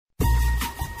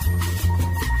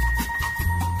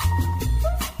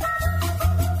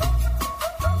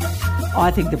I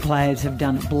think the players have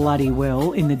done bloody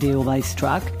well in the deal they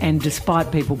struck, and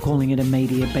despite people calling it a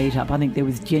media beat-up, I think there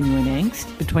was genuine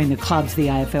angst between the clubs, the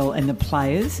AFL and the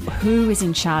players. Who is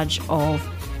in charge of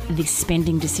the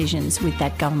spending decisions with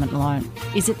that government loan?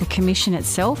 Is it the Commission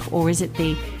itself or is it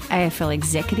the AFL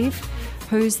executive?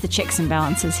 Who's the checks and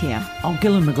balances here? Oh,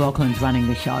 Gillan McLaughlin's running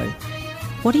the show.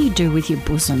 What do you do with your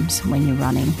bosoms when you're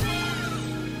running?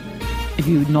 Have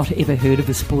you not ever heard of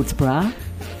a sports bra?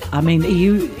 I mean, are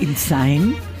you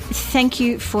insane? Thank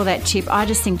you for that tip. I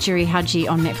just think Jiri Haji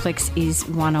on Netflix is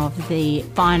one of the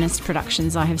finest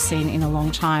productions I have seen in a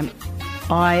long time.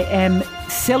 I am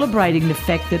celebrating the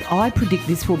fact that I predict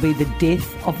this will be the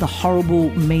death of the horrible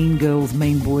Mean Girls,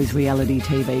 Mean Boys reality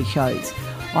TV shows.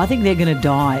 I think they're going to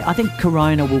die. I think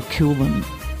Corona will kill them.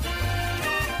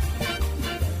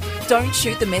 Don't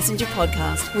Shoot the Messenger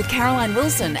podcast with Caroline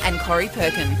Wilson and Corey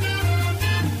Perkin.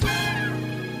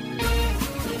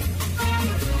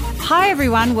 Hi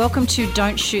everyone, welcome to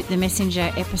Don't Shoot the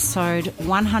Messenger episode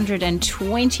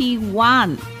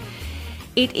 121.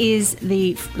 It is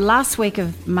the last week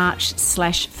of March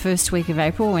 / first week of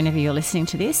April, whenever you're listening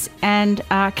to this. And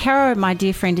Caro, my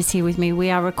dear friend, is here with me. We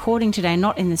are recording today,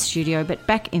 not in the studio, but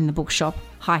back in the bookshop.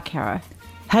 Hi, Caro.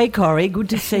 Hey, Corey, good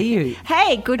to see you.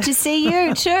 Hey, good to see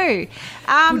you too.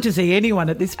 Good to see anyone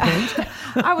at this point.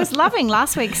 I was loving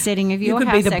last week's setting of your house, You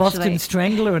could be the actually. Boston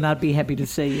Strangler and I'd be happy to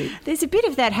see you. There's a bit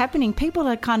of that happening. People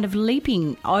are kind of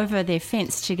leaping over their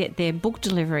fence to get their book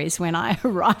deliveries when I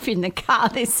arrive in the car.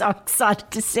 They're so excited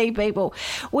to see people.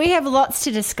 We have lots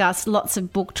to discuss, lots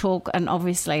of book talk and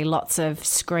obviously lots of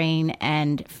screen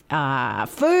and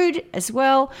food as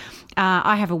well.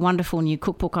 I have a wonderful new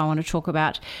cookbook I want to talk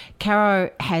about. Caro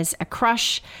has a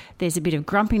crush. There's a bit of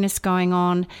grumpiness going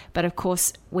on. But, of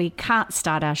course, we can't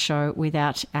start our show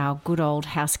without our good old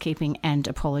housekeeping and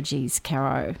apologies,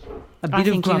 Caro. A bit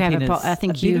of grumpiness. I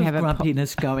think you have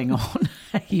grumpiness going on.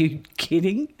 Are you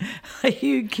kidding? Are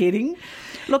you kidding?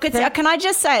 Look, can I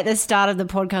just say at the start of the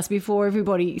podcast, before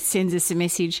everybody sends us a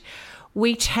message,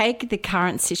 we take the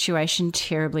current situation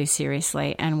terribly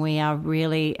seriously and we are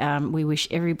really, we wish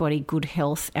everybody good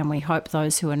health and we hope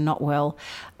those who are not well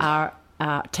are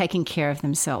taking care of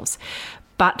themselves.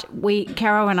 But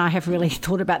Caro and I have really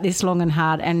thought about this long and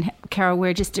hard, and Caro,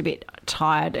 we're just a bit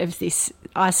tired of this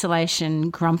isolation,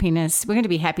 grumpiness. We're going to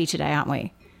be happy today, aren't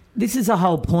we? This is the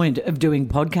whole point of doing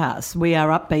podcasts. We are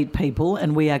upbeat people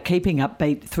and we are keeping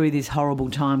upbeat through this horrible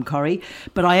time, Corrie.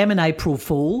 But I am an April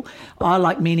Fool. I,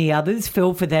 like many others,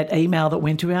 fell for that email that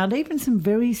went around. Even some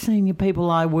very senior people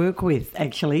I work with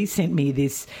actually sent me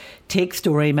this text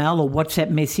or email or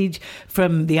WhatsApp message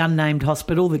from the unnamed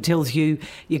hospital that tells you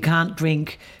you can't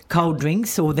drink cold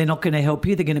drinks or they're not going to help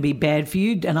you, they're going to be bad for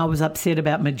you. And I was upset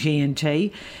about my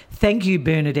G&T. Thank you,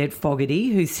 Bernadette Fogarty,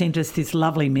 who sent us this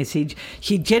lovely message.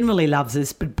 She generally loves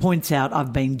us but points out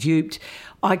I've been duped.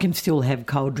 I can still have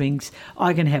cold drinks.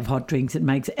 I can have hot drinks. It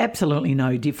makes absolutely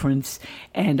no difference.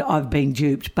 And I've been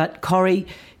duped. But, Corrie,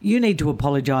 you need to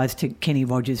apologise to Kenny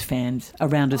Rogers fans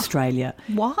around Australia.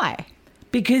 Why?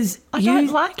 Because I don't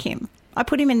like him. I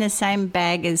put him in the same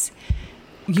bag as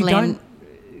Glenn.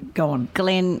 Go on.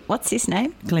 Glenn, what's his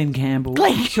name? Glenn Campbell.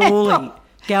 Glenn Surely. Campbell.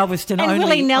 Galveston. And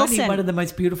Willie Nelson. Only one of the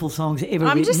most beautiful songs ever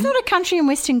I'm written. just not a country and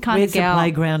western kind Where's of gal. the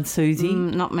playground, Susie?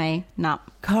 Not me. No.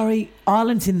 Corrie,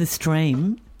 Islands in the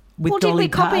Stream with Dolly did we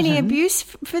cop Parton. any abuse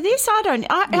for this?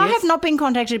 I have not been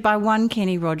contacted by one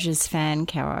Kenny Rogers fan,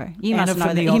 Caro. You must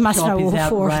know that. You must know all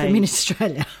four of them in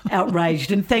Australia.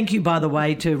 Outraged. And thank you, by the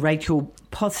way, to Rachel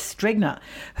Postregner,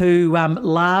 who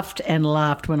laughed and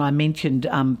laughed when I mentioned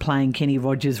playing Kenny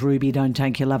Rogers' Ruby, Don't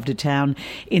Take Your Love to Town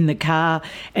in the car.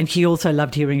 And she also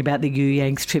loved hearing about the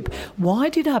Yanks trip. Why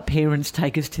did our parents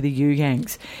take us to the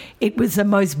Yanks? It was the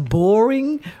most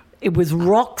boring. It was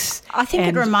rocks. I think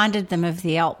it reminded them of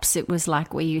the Alps. It was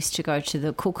like we used to go to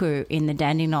the Cuckoo in the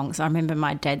Dandenongs. I remember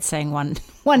my dad saying one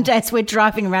day as we're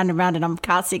driving around and around and I'm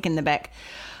car sick in the back,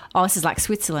 oh, this is like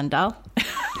Switzerland, Dale.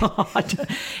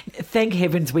 Thank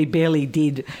heavens we barely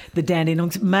did the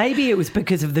Dandenongs. Maybe it was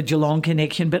because of the Geelong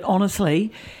connection, but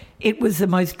honestly, it was the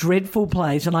most dreadful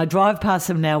place. And I drive past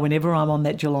them now whenever I'm on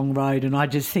that Geelong road and I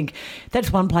just think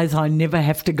that's one place I never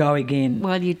have to go again.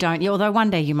 Well, you don't. Although one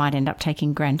day you might end up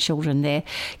taking grandchildren there.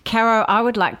 Caro, I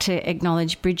would like to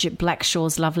acknowledge Bridget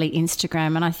Blackshaw's lovely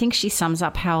Instagram, and I think she sums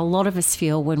up how a lot of us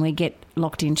feel when we get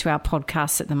locked into our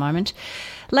podcasts at the moment.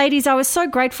 Ladies, I was so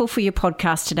grateful for your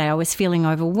podcast today. I was feeling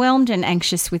overwhelmed and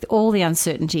anxious with all the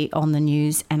uncertainty on the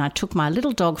news, and I took my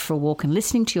little dog for a walk, and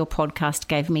listening to your podcast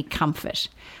gave me comfort.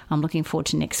 I'm looking forward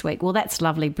to next week. Well, that's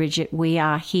lovely, Bridget. We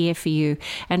are here for you.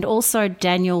 And also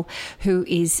Daniel, who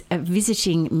is a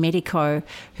visiting medico,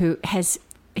 who has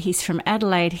He's from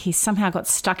Adelaide. He's somehow got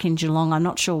stuck in Geelong. I'm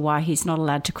not sure why he's not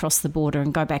allowed to cross the border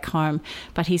and go back home,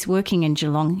 but he's working in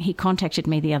Geelong. He contacted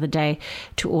me the other day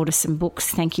to order some books.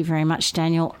 Thank you very much,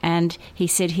 Daniel. And he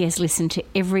said he has listened to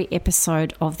every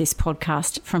episode of this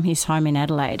podcast from his home in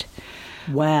Adelaide.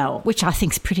 Wow. Which I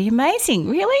think is pretty amazing,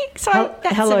 really. So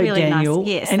that's hello, a really Daniel. Nice,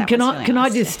 yes, and that can was I really can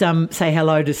nice, I just say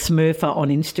hello to Smurfer on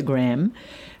Instagram,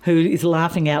 who is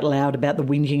laughing out loud about the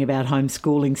whinging about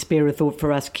homeschooling. Spare a thought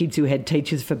for us kids who had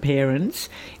teachers for parents.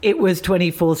 It was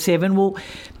 24/7. Well,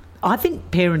 I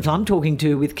think parents I'm talking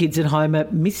to with kids at home are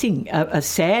missing, are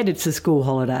sad it's the school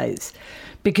holidays,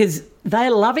 because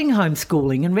they're loving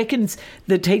homeschooling and reckons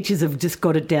the teachers have just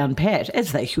got it down pat,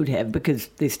 as they should have, because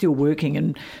they're still working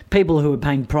and people who are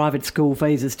paying private school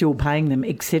fees are still paying them,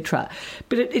 etc.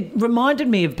 But it reminded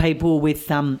me of people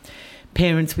with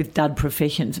parents with dud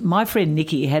professions. My friend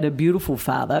Nikki had a beautiful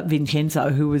father, Vincenzo,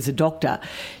 who was a doctor.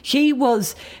 She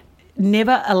was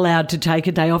never allowed to take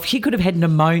a day off. She could have had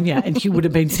pneumonia and she would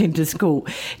have been sent to school.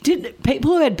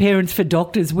 People who had parents for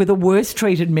doctors were the worst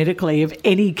treated medically of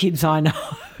any kids I know.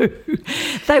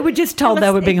 They were just told they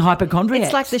were being hypochondriacs.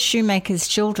 It's like the shoemaker's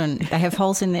children. They have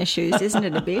holes in their shoes, isn't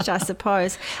it, a bit, I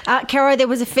suppose? Caro, there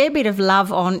was a fair bit of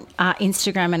love on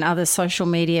Instagram and other social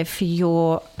media for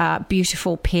your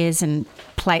beautiful pears and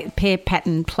pear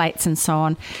pattern plates and so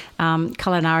on.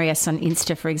 Culinarius on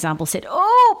Insta, for example, said,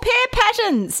 "Oh, pear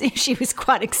patterns!" She was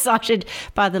quite excited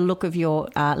by the look of your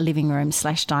living room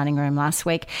 / dining room last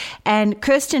week. And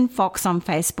Kirsten Fox on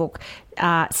Facebook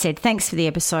said, "Thanks for the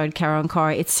episode, Caro and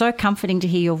Corey. It's so comforting to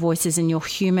hear your voices and your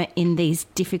humour in these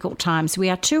difficult times. We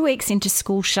are 2 weeks into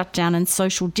school shutdown and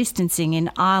social distancing in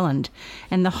Ireland,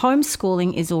 and the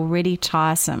homeschooling is already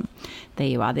tiresome." There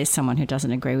you are. There's someone who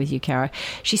doesn't agree with you, Caro.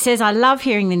 She says, "I love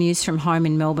hearing the news from home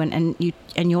in Melbourne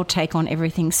and your take on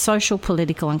everything social,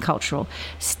 political and cultural.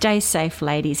 Stay safe,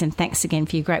 ladies, and thanks again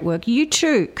for your great work. You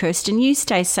too, Kirsten. You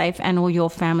stay safe and all your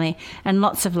family, and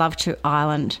lots of love to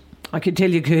Ireland." I could tell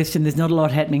you, Kirsten, there's not a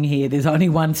lot happening here. There's only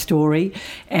one story.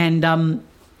 And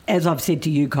as I've said to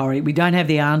you, Corrie, we don't have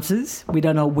the answers. We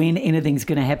don't know when anything's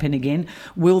going to happen again.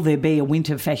 Will there be a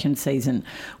winter fashion season?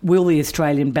 Will the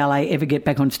Australian Ballet ever get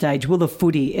back on stage? Will the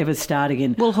footy ever start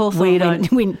again? Will Hawthorn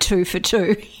win 2 for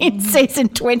 2 in season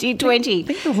 2020? I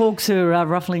think the Hawks are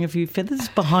ruffling a few feathers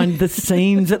behind the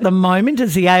scenes at the moment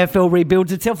as the AFL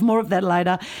rebuilds itself. More of that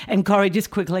later. And Corrie,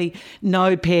 just quickly,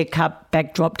 no Pear Cup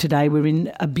backdrop today. We're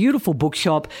in a beautiful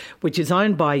bookshop which is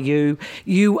owned by you.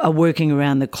 You are working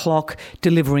around the clock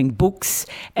delivering books,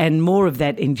 and more of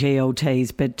that in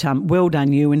GLTs. But well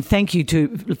done you, and thank you to,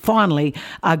 finally,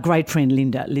 our great friend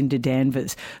Linda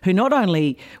Danvers, who not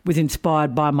only was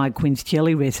inspired by my quince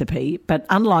jelly recipe, but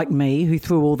unlike me, who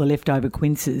threw all the leftover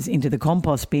quinces into the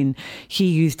compost bin, she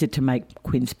used it to make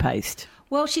quince paste.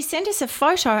 Well, she sent us a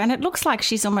photo and it looks like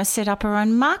she's almost set up her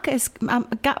own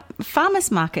farmer's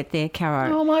market there,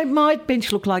 Caro. Oh, my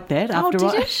bench looked like that. Did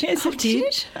it? Yes, it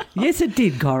did. Yes, it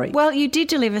did, Corrie. Well, you did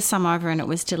deliver some over and it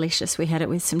was delicious. We had it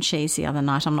with some cheese the other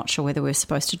night. I'm not sure whether we were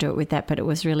supposed to do it with that, but it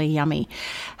was really yummy.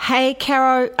 Hey,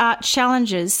 Caro,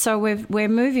 challenges. So we're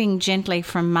moving gently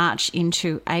from March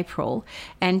into April,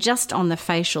 and just on the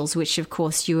facials, which, of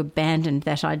course, you abandoned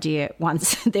that idea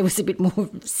once there was a bit more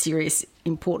serious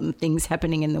important things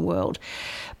happening in the world.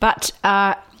 But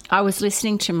I was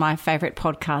listening to my favourite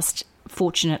podcast,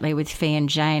 Fortunately, with Fee and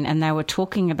Jane, and they were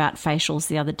talking about facials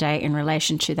the other day in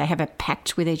relation to, they have a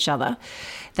pact with each other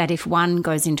that if one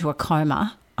goes into a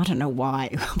coma, I don't know why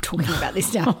I'm talking about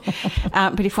this now,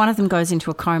 but if one of them goes into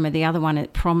a coma, the other one,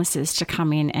 it promises to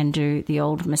come in and do the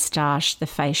old moustache, the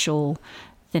facial,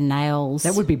 the nails.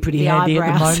 That would be pretty handy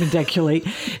eyebrows at the moment, actually.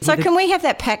 So can we have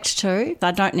that pact too?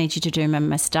 I don't need you to do my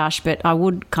moustache, but I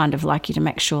would kind of like you to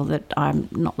make sure that I'm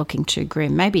not looking too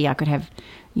grim. Maybe I could have,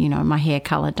 my hair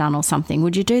colour done or something.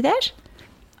 Would you do that?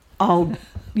 Oh,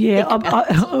 yeah.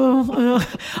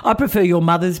 I prefer your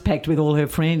mother's pact with all her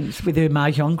friends, with her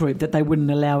mahjong group, that they wouldn't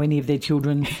allow any of their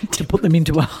children to put them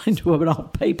into an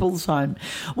old people's home.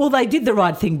 Well, they did the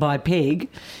right thing by Peg.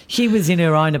 She was in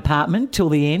her own apartment till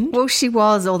the end. Well, she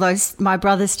was, although my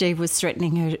brother Steve was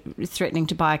threatening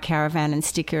to buy a caravan and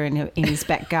stick her in his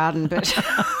back garden. But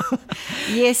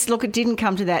yes, look, it didn't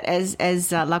come to that,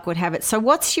 as luck would have it. So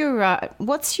what's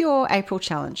your April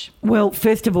challenge? Well,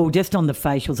 first of all, just on the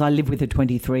facials, I live with a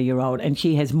 23-year-old and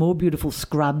she has more beautiful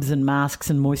scrubs and masks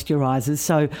and moisturisers.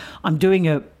 So I'm doing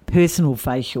a personal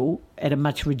facial at a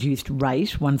much reduced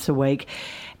rate once a week.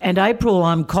 And April,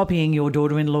 I'm copying your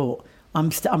daughter-in-law.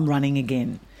 I'm running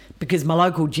again because my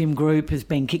local gym group has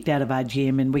been kicked out of our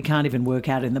gym and we can't even work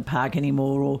out in the park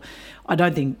anymore. Or I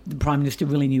don't think the Prime Minister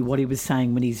really knew what he was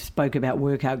saying when he spoke about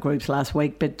workout groups last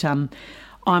week. But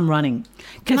I'm running.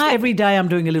 Just every day I'm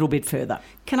doing a little bit further.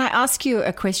 Can I ask you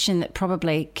a question that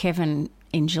probably Kevin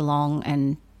in Geelong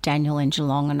and Daniel in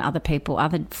Geelong and other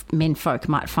men folk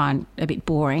might find a bit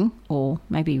boring or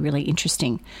maybe really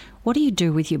interesting? What do you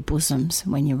do with your bosoms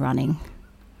when you're running?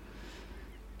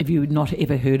 Have you not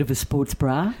ever heard of a sports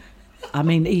bra? I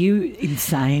mean, are you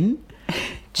insane?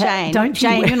 Jane,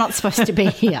 you're not supposed to be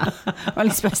here. We're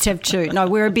only supposed to have 2. No,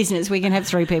 we're a business. We can have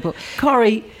 3 people.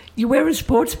 Corrie, you wear a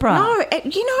sports bra. No,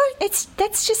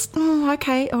 that's just,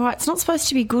 okay, all right. It's not supposed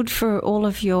to be good for all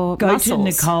of your muscles. Go to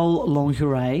Nicole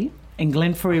Lingerie in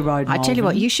Glenferrie Road, I tell you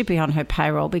what, you should be on her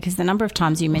payroll because the number of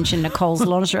times you mentioned Nicole's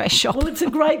lingerie shop. Well, it's a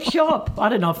great shop. I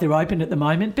don't know if they're open at the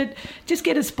moment, but just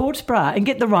get a sports bra and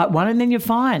get the right one and then you're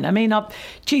fine. I mean,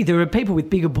 there are people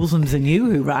with bigger bosoms than you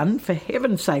who run, for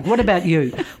heaven's sake. What about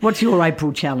you? What's your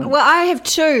April challenge? Well, I have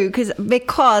 2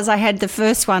 because I had the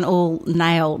first one all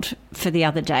nailed for the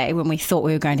other day when we thought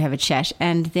we were going to have a chat.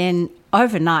 And then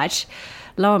overnight,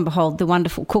 lo and behold, the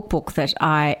wonderful cookbook that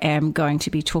I am going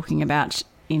to be talking about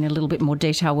in a little bit more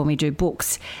detail when we do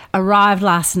books, arrived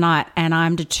last night and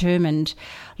I'm determined,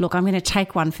 look, I'm going to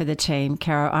take one for the team,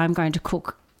 Caro. I'm going to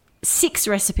cook 6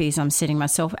 recipes I'm setting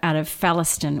myself out of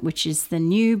Fallaston, which is the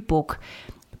new book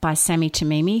by Sammy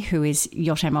Tamimi, who is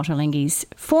Yotam Ottolenghi's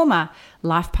former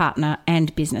life partner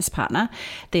and business partner.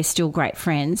 They're still great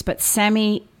friends, but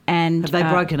Sammy and... Have they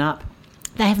broken up?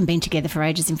 They haven't been together for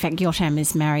ages. In fact, Yotam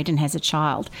is married and has a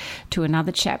child to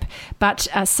another chap. But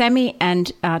Sammy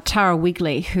and Tara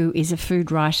Wigley, who is a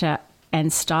food writer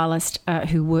and stylist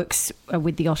who works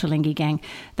with the Ottolenghi gang,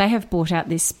 they have brought out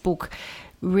this book.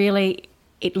 Really,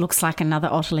 it looks like another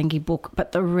Ottolenghi book,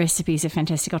 but the recipes are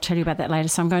fantastic. I'll tell you about that later.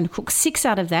 So I'm going to cook 6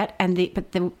 out of that.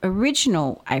 But the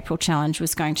original April challenge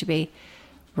was going to be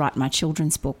write my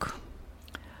children's book.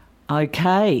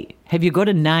 Okay. Have you got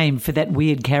a name for that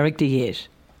weird character yet?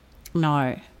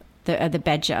 No, the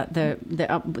badger,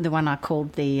 the one I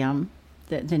called the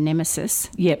nemesis.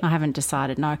 Yep. I haven't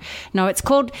decided. No, it's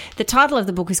called. The title of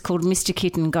the book is called Mr.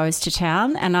 Kitten Goes to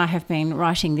Town, and I have been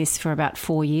writing this for about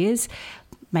 4 years,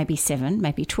 maybe 7,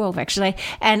 maybe 12 actually,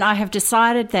 and I have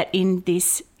decided that in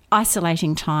this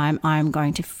isolating time, I am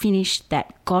going to finish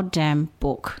that goddamn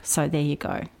book. So there you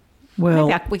go. Well,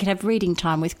 maybe we could have reading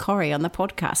time with Corrie on the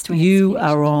podcast. You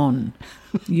are on.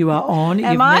 You are on.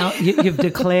 Am I? You've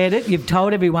declared it. You've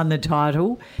told everyone the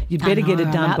title. You'd better get it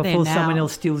done before someone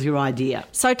else steals your idea.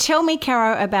 So tell me,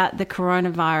 Caro, about the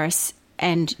coronavirus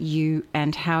and you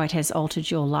and how it has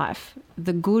altered your life.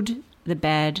 The good, the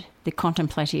bad, the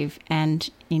contemplative and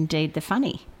indeed the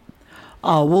funny.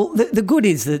 Oh, well, the good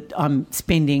is that I'm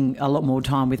spending a lot more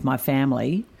time with my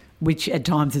family, which at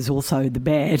times is also the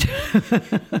bad,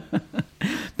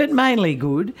 but mainly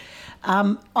good.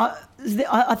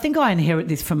 I think I inherit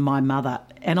this from my mother,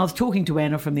 and I was talking to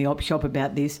Anna from the op shop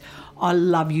about this. I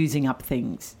love using up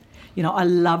things. You know, I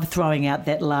love throwing out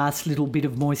that last little bit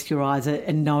of moisturiser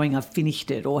and knowing I've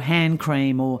finished it, or hand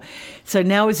cream, so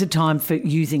now is the time for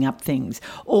using up things.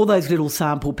 All those little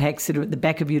sample packs that are at the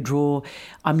back of your drawer,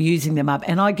 I'm using them up,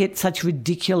 and I get such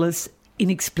ridiculous,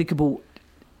 inexplicable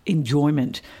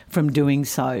enjoyment from doing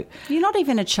so. You're not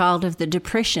even a child of the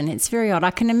Depression. It's very odd.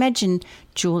 I can imagine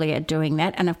Julia doing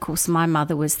that, and of course my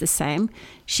mother was the same.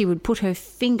 She would put her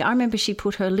finger, I remember she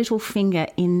put her little finger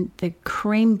in the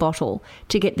cream bottle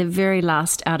to get the very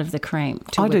last out of the cream.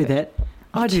 I do that.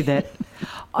 I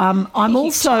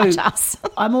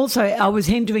was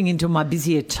entering into my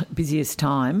busiest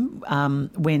time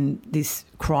when this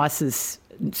crisis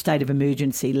state of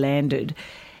emergency landed,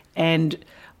 and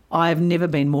I've never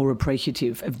been more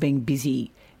appreciative of being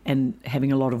busy and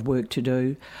having a lot of work to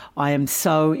do. I am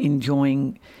so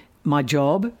enjoying my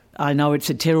job. I know it's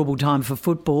a terrible time for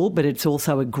football, but it's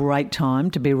also a great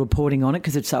time to be reporting on it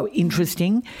because it's so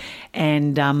interesting.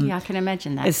 And yeah, I can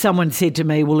imagine that. As someone said to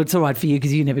me, well, it's all right for you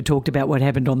because you never talked about what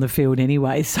happened on the field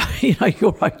anyway, so,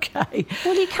 you're okay.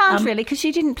 Well, you can't really because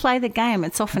you didn't play the game.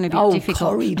 It's often a bit difficult.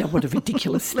 Oh, Corrie, what a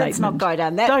ridiculous statement. Let's not go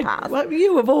down that path. Well,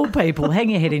 you of all people, hang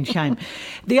your head in shame.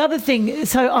 The other thing,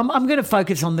 so I'm going to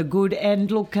focus on the good, and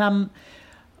look, I'm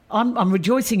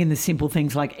rejoicing in the simple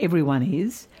things like everyone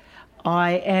is.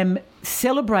 I am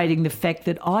celebrating the fact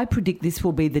that I predict this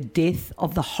will be the death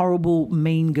of the horrible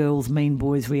Mean Girls, Mean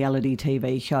Boys reality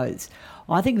TV shows.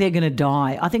 I think they're going to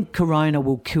die. I think Corona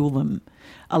will kill them,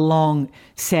 along,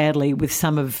 sadly, with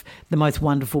some of the most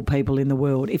wonderful people in the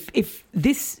world. If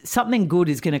something good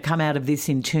is going to come out of this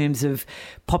in terms of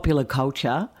popular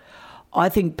culture, I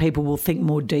think people will think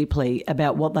more deeply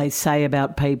about what they say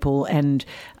about people and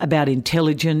about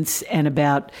intelligence and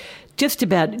about just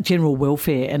about general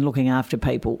welfare and looking after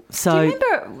people. So, Do you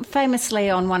remember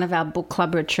famously on one of our book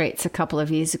club retreats a couple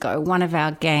of years ago, one of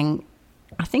our gang,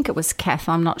 I think it was Kath,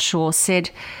 I'm not sure,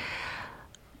 said,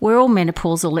 we're all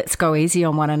menopausal, let's go easy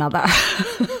on one another.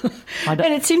 And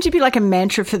it seemed to be like a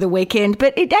mantra for the weekend,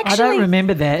 but it actually... I don't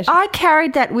remember that. I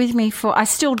carried that with me I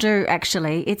still do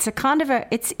actually. It's a kind of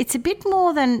it's a bit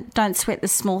more than don't sweat the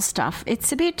small stuff.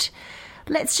 It's a bit,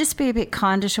 let's just be a bit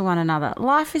kinder to one another.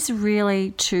 Life is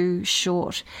really too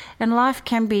short and life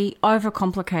can be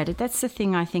overcomplicated. That's the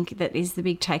thing I think that is the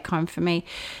big take home for me.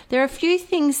 There are a few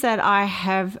things that I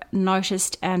have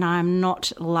noticed and I'm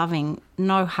not loving.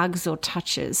 No hugs or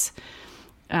touches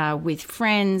with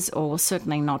friends, or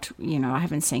certainly not, I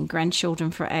haven't seen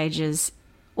grandchildren for ages.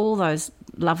 All those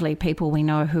lovely people we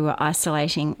know who are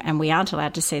isolating and we aren't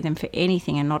allowed to see them for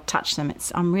anything and not touch them.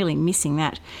 I'm really missing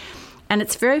that. And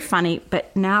it's very funny,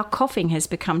 but now coughing has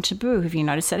become taboo. Have you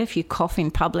noticed that? If you cough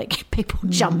in public, people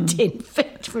jump 10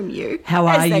 feet from you. How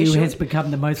are you has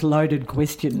become the most loaded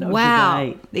question of the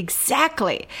day.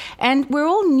 Exactly. And we're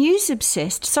all news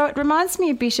obsessed. So it reminds me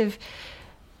a bit of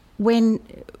when,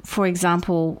 for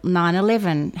example,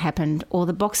 9/11 happened, or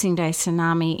the Boxing Day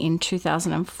tsunami in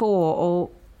 2004, or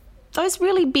those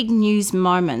really big news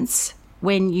moments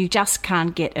when you just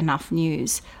can't get enough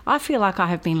news. I feel like I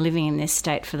have been living in this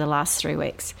state for the last 3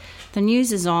 weeks. The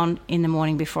news is on in the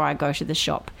morning before I go to the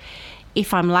shop.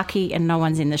 If I'm lucky and no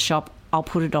one's in the shop, I'll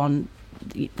put it on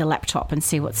the laptop and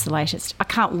see what's the latest. I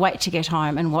can't wait to get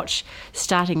home and watch,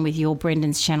 starting with your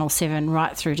Brendan's Channel 7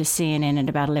 right through to CNN at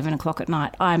about 11 o'clock at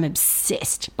night. I'm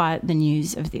obsessed by the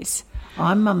news of this.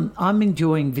 I'm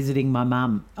enjoying visiting my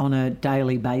mum on a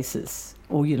daily basis,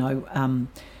 or You're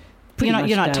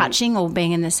not touching or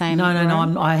being in the same room?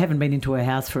 No. I haven't been into her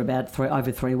house for about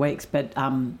over 3 weeks, but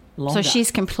longer. So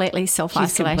she's completely self-isolating?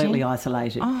 She's completely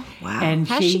isolated. Oh, wow. And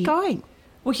how's she going?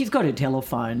 Well, she's got her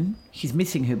telephone. She's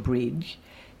missing her bridge.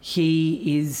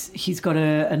 He's got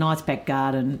a nice back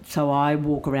garden, so I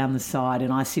walk around the side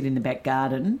and I sit in the back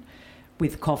garden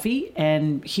with coffee,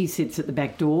 and he sits at the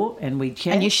back door and we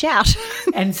chat. And you shout.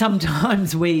 And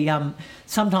sometimes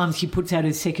sometimes she puts out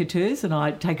her secateurs and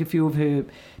I take a few of her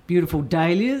beautiful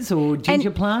dahlias or ginger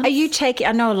plants. Are you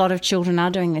I know a lot of children are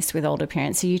doing this with older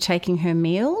parents. Are you taking her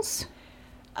meals?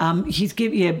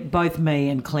 Both me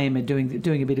and Clem are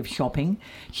doing a bit of shopping.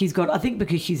 She's got, I think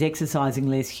because she's exercising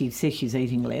less, she says she's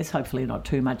eating less, hopefully not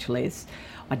too much less.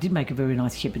 I did make a very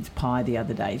nice shepherd's pie the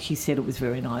other day. She said it was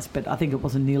very nice, but I think it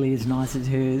wasn't nearly as nice as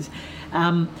hers.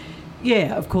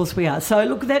 Yeah, of course we are. So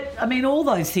look, all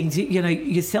those things,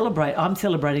 you celebrate. I'm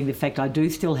celebrating the fact I do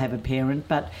still have a parent,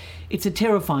 but it's a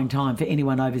terrifying time for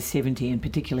anyone over 70 and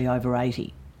particularly over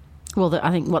 80. Well,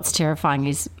 I think what's terrifying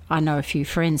is I know a few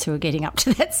friends who are getting up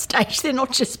to that stage. They're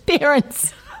not just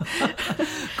parents.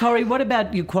 Corrie, what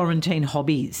about your quarantine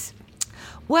hobbies?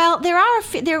 Well,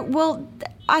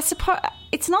 I suppose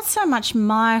it's not so much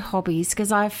my hobbies,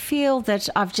 because I feel that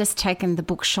I've just taken the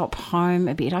bookshop home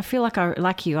a bit. I feel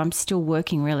like you, I'm still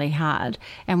working really hard,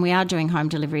 and we are doing home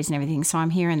deliveries and everything, so I'm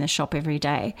here in the shop every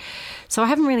day. So I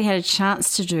haven't really had a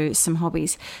chance to do some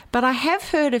hobbies, but I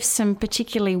have heard of some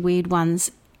particularly weird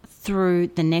ones through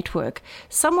the network.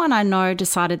 Someone I know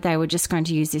decided they were just going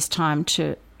to use this time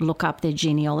to look up their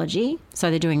genealogy. So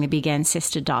they're doing the big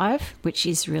ancestor dive, which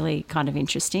is really kind of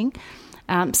interesting.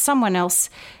 Someone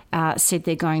else said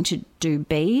they're going to do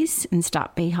bees and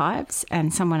start beehives,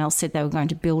 and someone else said they were going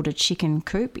to build a chicken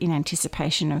coop in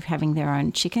anticipation of having their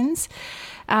own chickens.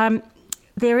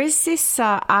 There is this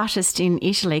artist in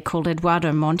Italy called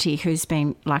Edoardo Monti, who's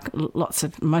been, like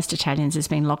most Italians, has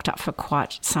been locked up for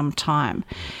quite some time.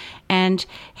 And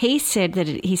he said that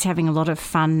he's having a lot of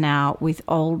fun now with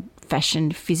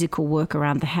old-fashioned physical work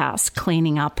around the house,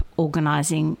 cleaning up,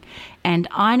 organising and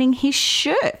ironing his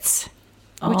shirts,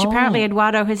 which apparently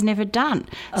Eduardo has never done.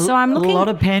 So I'm looking. A lot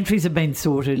of pantries have been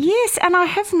sorted. Yes, and I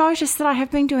have noticed that I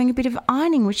have been doing a bit of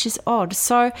ironing, which is odd.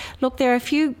 So, look, there are a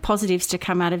few positives to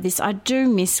come out of this. I do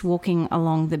miss walking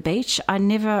along the beach. I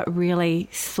never really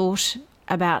thought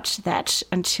about that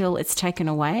until it's taken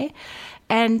away.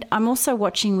 And I'm also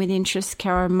watching with interest,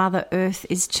 Caro, Mother Earth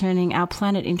is turning our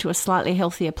planet into a slightly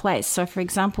healthier place. So, for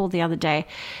example, the other day,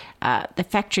 the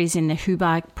factories in the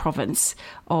Hubei province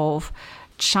of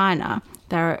China,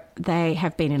 they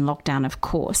have been in lockdown, of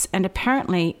course, and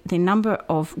apparently the number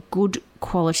of good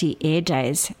quality air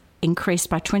days increased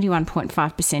by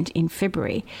 21.5% in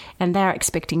February, and they're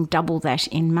expecting double that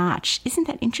in March. Isn't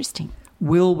that interesting?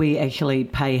 Will we actually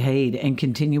pay heed and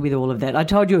continue with all of that? I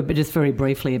told you just very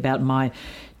briefly about my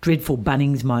dreadful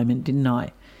Bunnings moment, didn't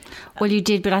I? Well, you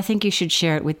did, but I think you should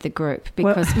share it with the group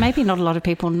because maybe not a lot of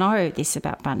people know this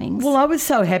about Bunnings. Well, I was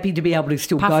so happy to be able to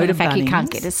still Apart go from to the fact Bunnings. you can't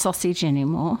get a sausage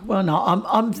anymore. Well, no,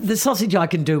 I'm the sausage I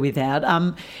can do without.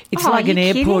 It's Oh, like are an you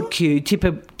airport kidding?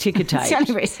 queue, ticker tape. That's the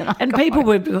only reason I And got people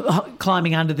one. were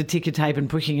climbing under the ticker tape and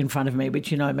pushing in front of me,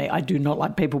 which you know me, I do not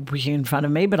like people pushing in front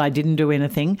of me, but I didn't do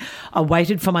anything. I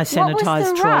waited for my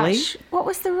sanitised trolley. What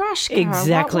was the rush, Carol?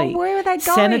 Exactly. Where were they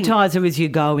going? Sanitizer as you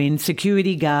go in,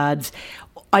 security guards.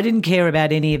 I didn't care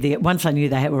about any of the... Once I knew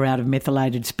they were out of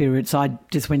methylated spirits, I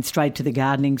just went straight to the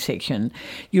gardening section.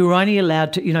 You were only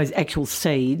allowed to, actual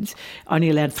seeds, only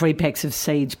allowed 3 packs of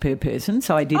seeds per person,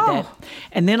 so I did that.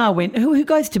 And then I went, who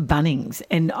goes to Bunnings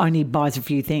and only buys a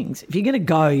few things? If you're going to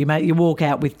go, you walk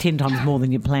out with 10 times more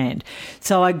than you planned.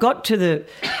 So I got to the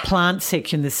plant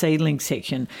section, the seedling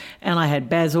section, and I had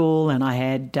basil and I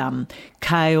had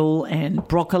kale and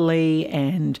broccoli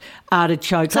and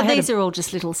artichokes. So these are all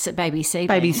just little baby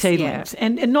seedlings. Baby seedlings. Yeah.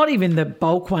 And not even the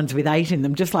bulk ones with 8 in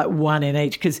them, just like 1 in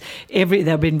each because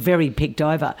they've been very picked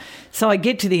over. So I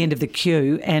get to the end of the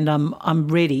queue and I'm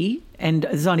ready and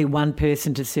there's only one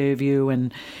person to serve you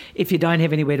and if you don't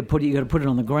have anywhere to put it, you've got to put it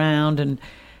on the ground. And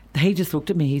he just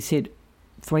looked at me, he said,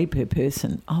 3 per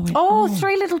person. I went,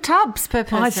 3 little tubs per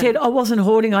person. I said, I wasn't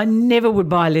hoarding. I never would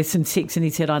buy less than 6. And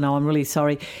he said, I know, I'm really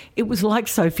sorry. It was like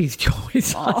Sophie's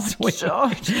Choice. I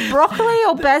swear. Broccoli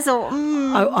or basil?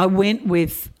 I went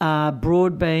with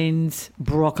broad beans,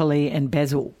 broccoli and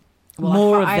basil. Well,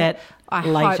 More of that I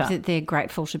later. hope that they're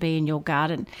grateful to be in your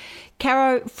garden.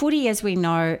 Caro, footy, as we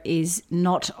know, is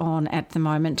not on at the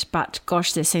moment, but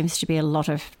gosh, there seems to be a lot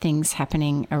of things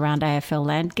happening around AFL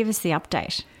land. Give us the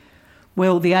update.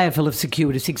 Well, the AFL have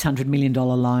secured a $600 million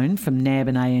loan from NAB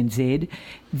and ANZ.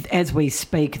 As we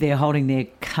speak, they're holding their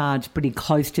cards pretty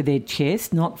close to their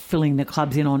chest, not filling the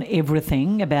clubs in on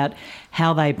everything about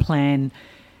how they plan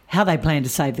to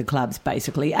save the clubs,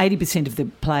 basically. 80% of the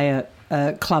player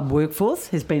club workforce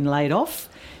has been laid off.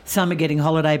 Some are getting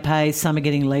holiday pay, some are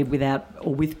getting leave without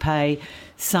or with pay.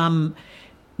 No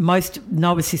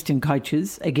assistant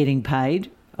coaches are getting paid.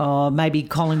 Maybe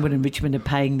Collingwood and Richmond are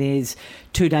paying theirs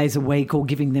 2 days a week or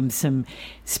giving them some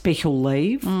special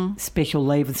leave and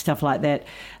stuff like that.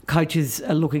 Coaches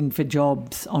are looking for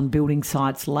jobs on building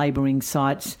sites, labouring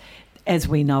sites. As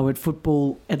we know it,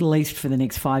 football, at least for the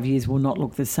next 5 years, will not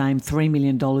look the same. $3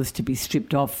 million to be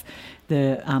stripped off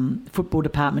the football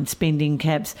department spending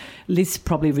caps. Lists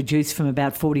probably reduced from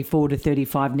about 44 to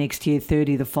 35 next year,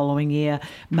 30 the following year.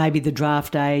 Maybe the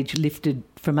draft age lifted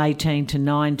from 18 to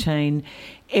 19.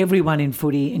 Everyone in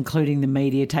footy, including the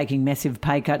media, taking massive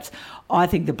pay cuts. I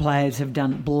think the players have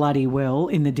done bloody well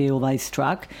in the deal they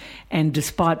struck. And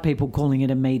despite people calling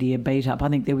it a media beat-up, I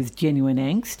think there was genuine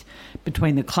angst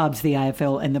between the clubs, the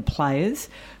AFL and the players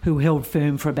who held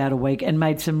firm for about a week and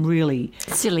made some really...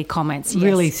 silly comments, yes.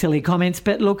 Really silly comments.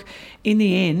 But look, in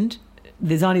the end,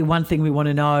 there's only one thing we want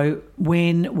to know: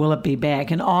 when will it be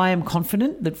back? And I am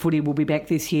confident that footy will be back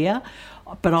this year.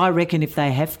 But I reckon if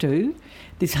they have to,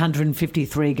 this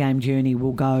 153-game journey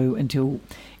will go until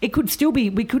we could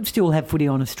still have footy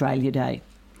on Australia Day.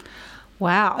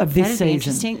 Wow, of this that'd season. be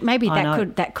interesting. Maybe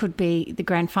that could be the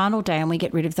grand final day, and we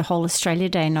get rid of the whole Australia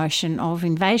Day notion of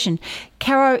invasion.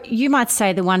 Caro, you might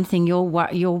say the one thing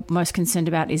you're most concerned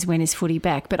about is when is footy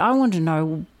back, but I want to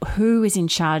know who is in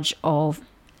charge of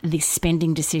the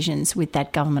spending decisions with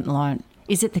that government loan.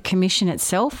 Is it the Commission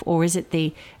itself or is it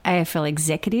the AFL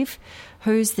executive?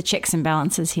 Who's the checks and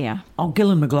balances here?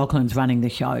 Gillan McLaughlin's running the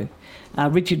show.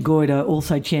 Richard Goyder,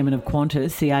 also chairman of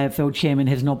Qantas, the AFL chairman,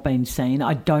 has not been seen.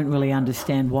 I don't really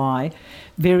understand why.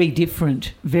 Very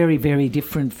different, very, very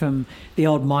different from the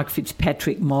old Mike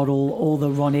Fitzpatrick model or the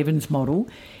Ron Evans model.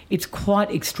 It's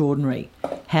quite extraordinary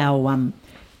how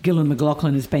Gillan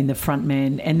McLaughlin has been the front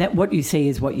man, and that what you see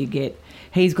is what you get.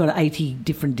 He's got 80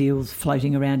 different deals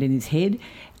floating around in his head,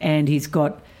 and he's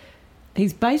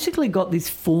basically got this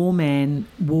 4-man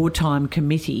wartime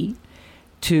committee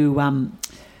to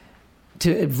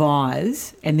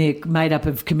advise, and they're made up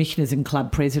of commissioners and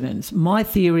club presidents. My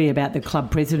theory about the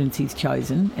club presidents he's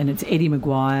chosen, and it's Eddie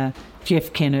Maguire,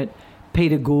 Jeff Kennett,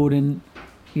 Peter Gordon.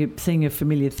 You're seeing a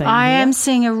familiar theme I here? am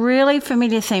seeing a really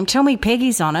familiar theme. Tell me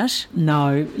Peggy's on it.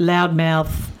 No,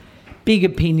 loudmouth, big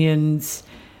opinions,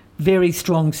 very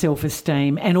strong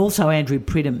self-esteem, and also Andrew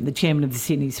Pridham, the chairman of the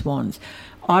Sydney Swans.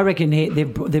 I reckon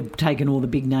they've taken all the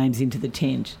big names into the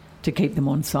tent to keep them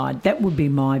on side. That would be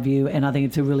my view, and I think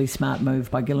it's a really smart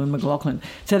move by Gillan McLaughlin.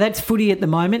 So that's footy at the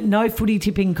moment. No footy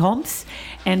tipping comps,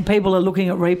 and people are looking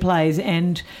at replays.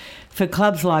 And for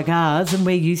clubs like ours, and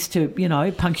we're used to,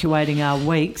 punctuating our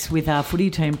weeks with our footy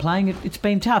team playing, it's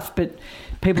been tough, but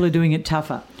people are doing it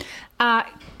tougher.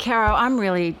 Caro, I'm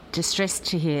really distressed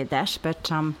to hear that, but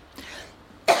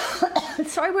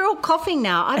sorry, we're all coughing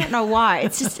now. I don't know why.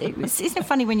 It's just, isn't it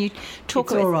funny when you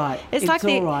talk? It's all right. It's like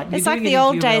the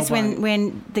old days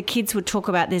when the kids would talk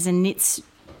about there's a nits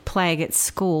plague at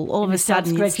school. All of a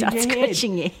sudden, you start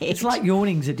scratching your head. It's like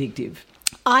yawning's addictive.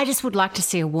 I just would like to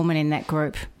see a woman in that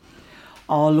group.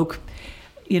 Oh, look,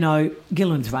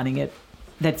 Gillen's running it.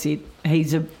 That's it.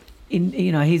 He's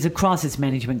a crisis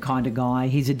management kind of guy.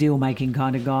 He's a deal-making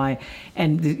kind of guy.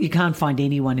 And you can't find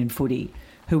anyone in footy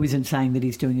who isn't saying that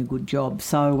he's doing a good job.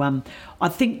 So I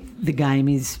think the game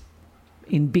is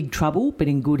in big trouble, but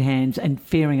in good hands and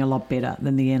faring a lot better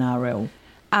than the NRL.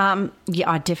 Yeah,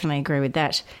 I definitely agree with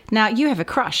that. Now, you have a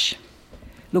crush.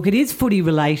 Look, it is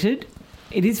footy-related.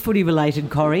 It is footy-related,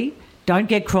 Corrie. Don't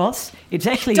get cross. It's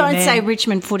actually Don't say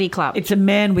Richmond Footy Club. It's a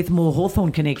man with more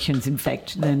Hawthorn connections, in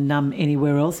fact, than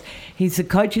anywhere else. He's the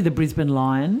coach of the Brisbane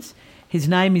Lions. His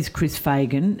name is Chris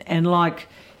Fagan, and like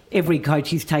every coach,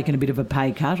 he's taken a bit of a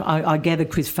pay cut. I gather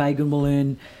Chris Fagan will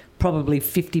earn probably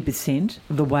 50%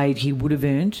 of the wage he would have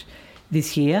earned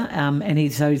this year, and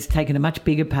he's taken a much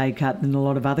bigger pay cut than a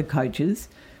lot of other coaches.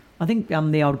 I think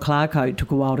the old Clarko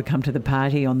took a while to come to the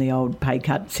party on the old pay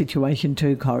cut situation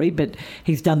too, Corrie, but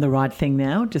he's done the right thing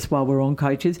now, just while we're on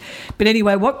coaches. But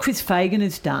anyway, what Chris Fagan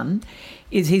has done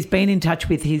is he's been in touch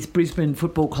with his Brisbane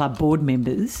Football Club board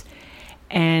members,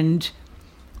 and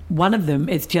one of them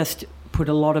has just put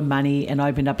a lot of money and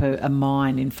opened up a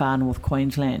mine in far north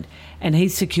Queensland, and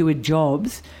he's secured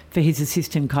jobs for his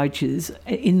assistant coaches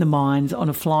in the mines on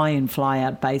a fly-in,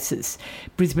 fly-out basis.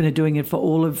 Brisbane are doing it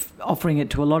offering it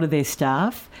to a lot of their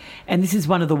staff, and this is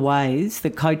one of the ways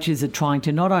that coaches are trying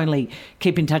to not only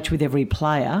keep in touch with every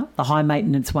player, the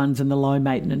high-maintenance ones and the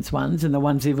low-maintenance ones, and the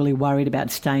ones who are really worried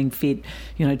about staying fit,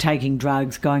 taking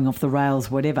drugs, going off the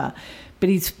rails, whatever, but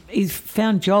he's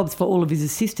found jobs for all of his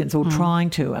assistants, or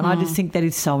trying to, and I just think that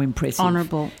is so impressive.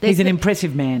 Honourable. He's an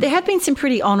impressive man. There have been some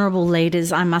pretty honourable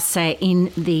leaders, I must say,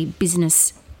 in the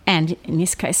business and, in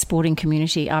this case, sporting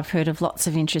community. I've heard of lots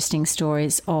of interesting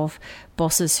stories of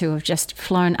bosses who have just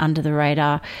flown under the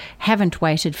radar, haven't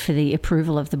waited for the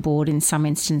approval of the board in some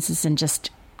instances, and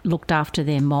just looked after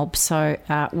their mob. So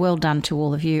well done to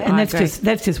all of you. And that's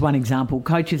just one example.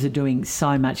 Coaches are doing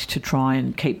so much to try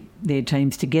and keep their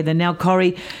teams together. Now,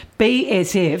 Corrie,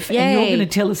 BSF, Yay. And you're going to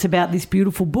tell us about this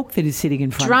beautiful book that is sitting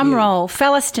in front of you. Drum roll,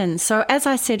 Palestine. So as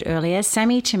I said earlier,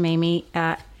 Sammy Tamimi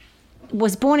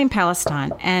was born in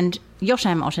Palestine, and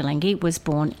Yotam Ottolenghi was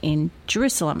born in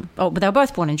Jerusalem. Oh, but they were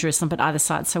both born in Jerusalem, but either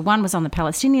side. So one was on the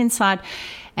Palestinian side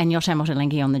and Yotam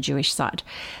Ottolenghi on the Jewish side.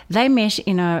 They met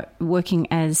working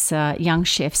as young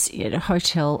chefs at a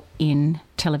hotel in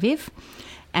Tel Aviv,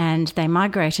 and they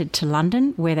migrated to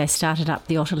London, where they started up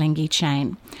the Ottolenghi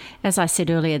chain. As I said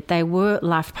earlier, they were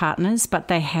life partners, but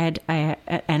they had an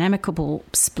amicable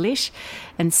split,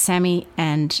 and Sammy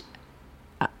and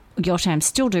Yotam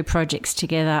still do projects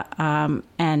together,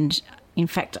 and in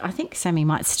fact, I think Sammy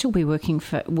might still be working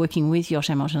with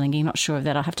Yotam Ottolenghi. Not sure of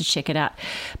that. I'll have to check it out.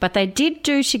 But they did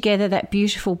do together that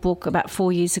beautiful book about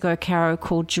 4 years ago, Caro,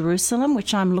 called Jerusalem,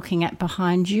 which I'm looking at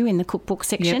behind you in the cookbook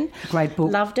section. Yep, great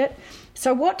book. Loved it.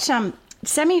 So what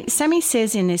Sammy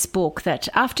says in this book that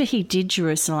after he did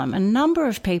Jerusalem, a number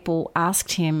of people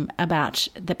asked him about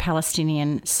the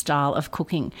Palestinian style of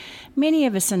cooking. Many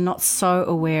of us are not so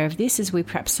aware of this as we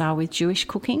perhaps are with Jewish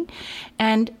cooking.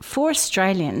 And for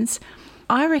Australians,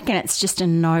 I reckon it's just a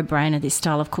no-brainer, this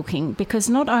style of cooking, because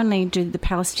not only do the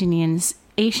Palestinians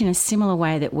eat in a similar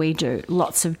way that we do,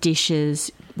 lots of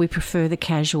dishes, we prefer the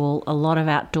casual, a lot of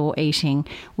outdoor eating,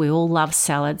 we all love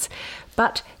salads,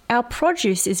 but our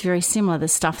produce is very similar, the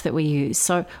stuff that we use.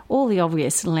 So all the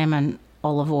obvious lemon,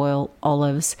 olive oil,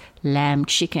 olives, lamb,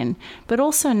 chicken. But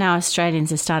also now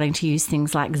Australians are starting to use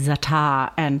things like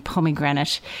za'atar and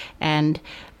pomegranates and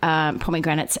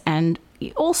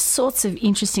all sorts of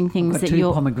interesting things. I've got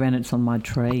two pomegranates on my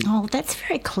tree. Oh, that's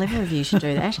very clever of you to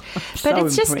do that. But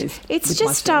it's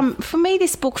just for me,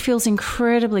 this book feels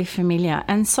incredibly familiar.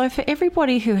 And so for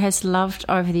everybody who has loved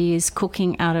over the years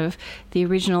cooking out of the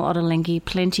original Ottolenghi,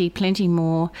 plenty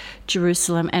more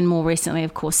Jerusalem, and more recently,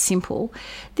 of course, Simple,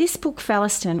 this book,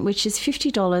 Palestine, which is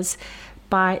 $50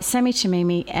 by Sammy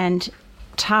Tamimi and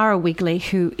Tara Wigley,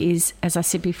 who is, as I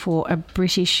said before, a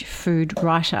British food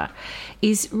writer,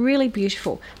 is really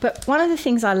beautiful. But one of the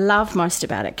things I love most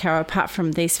about it, Caro, apart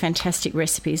from these fantastic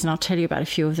recipes, and I'll tell you about a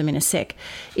few of them in a sec,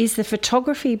 is the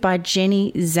photography by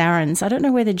Jenny Zarins. I don't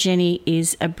know whether Jenny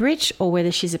is a Brit or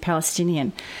whether she's a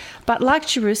Palestinian. But like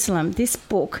Jerusalem, this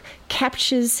book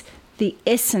captures the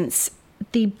essence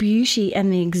the beauty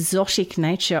and the exotic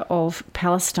nature of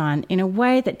Palestine in a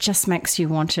way that just makes you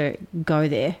want to go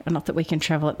there. And not that we can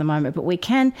travel at the moment, but we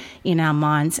can in our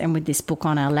minds and with this book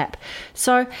on our lap.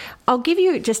 So I'll give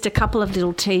you just a couple of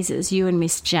little teasers, you and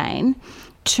Miss Jane.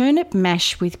 Turnip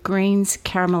mash with greens,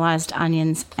 caramelised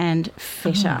onions and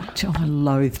feta. Oh, I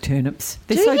loathe turnips.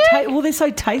 They're Do so you? They're so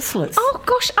tasteless. Oh,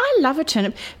 gosh, I love a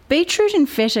turnip. Beetroot and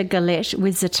feta galette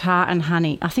with za'atar and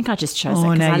honey. I think I just chose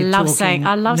that because I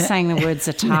love saying the word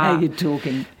za'atar. Now you're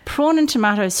talking. Prawn and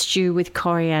tomato stew with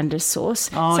coriander sauce.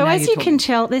 Oh, so now as you're you talking. can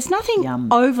tell, there's nothing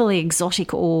Yum. overly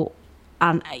exotic or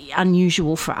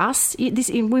unusual for us.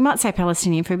 We might say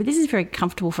Palestinian food, but this is very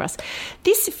comfortable for us.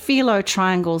 This phyllo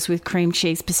triangles with cream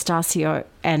cheese, pistachio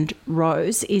and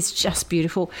rose is just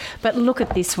beautiful. But look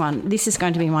at this one. This is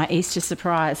going to be my Easter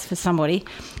surprise for somebody.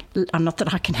 Not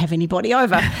that I can have anybody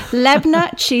over.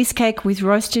 Labna cheesecake with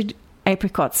roasted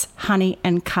apricots, honey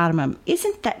and cardamom.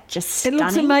 Isn't that just stunning? It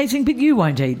looks amazing, but you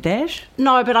won't eat that.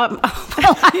 No, but I would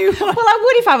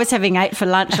if I was having 8 for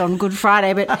lunch on Good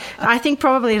Friday, but I think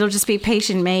probably it'll just be Pete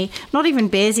and me, not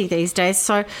even Bearsy these days.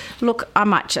 So, look, I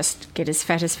might just get as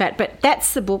fat. But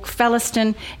that's the book,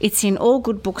 Falliston. It's in all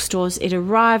good bookstores. It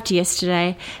arrived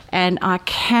yesterday, and I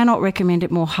cannot recommend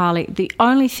it more highly. The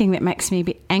only thing that makes me a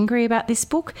bit angry about this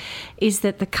book is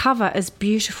that the cover, as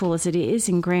beautiful as it is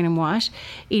in green and white,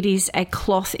 it is a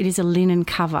cloth, it is a linen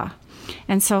cover.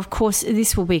 And so, of course,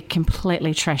 this will be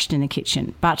completely trashed in the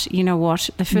kitchen. But you know what?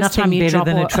 The first Nothing time you better drop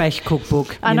than oil, a trash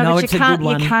cookbook. I know, but it's a good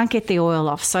one. you can't get the oil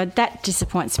off. So that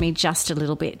disappoints me just a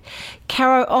little bit.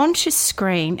 Caro, onto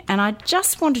screen, and I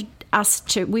just wanted us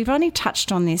to. We've only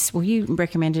touched on this. Well, you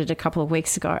recommended it a couple of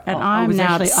weeks ago, and I was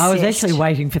actually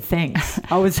waiting for thanks.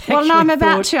 Well, no, I'm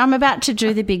about to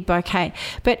do the big bouquet,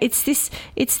 but it's this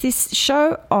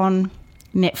show on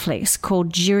Netflix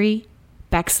called Jiri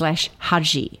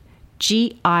 /Haji,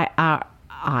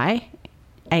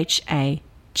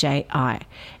 GIRIHAJI,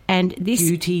 and this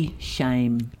Duty,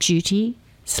 shame.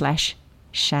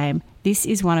 Duty/shame. This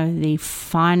is one of the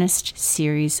finest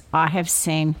series I have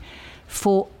seen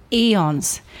for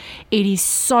eons. It is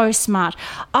so smart.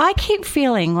 I keep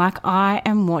feeling like I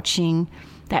am watching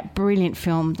that brilliant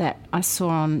film that I saw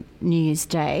on New Year's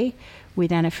Day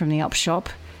with Anna from the Op Shop,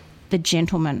 The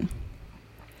Gentleman.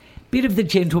 Bit of The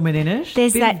Gentleman in it.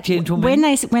 There's Bit that of Gentleman. when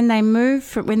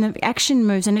the action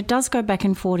moves, and it does go back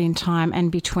and forth in time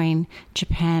and between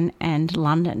Japan and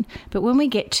London. But when we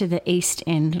get to the East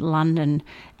End London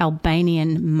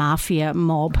Albanian mafia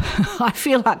mob, I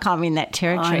feel like I'm in that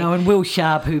territory. I know, and Will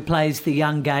Sharp, who plays the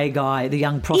young gay guy, the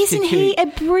young prostitute. Isn't he a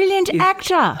brilliant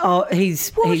actor? Oh,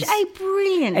 he's a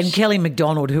brilliant. And Kelly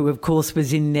MacDonald, who of course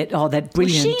was in that. Oh, that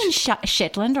brilliant. Was she in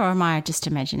Shetland, or am I just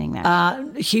imagining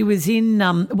that? She was in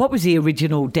what was the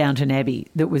original Downton Abbey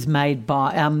that was made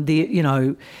by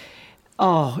it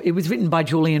was written by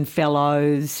Julian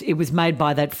Fellows. It was made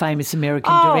by that famous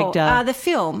American director. The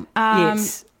film.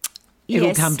 Yes. It'll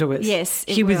Yes, come to us. yes,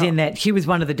 it she was will. in that. She was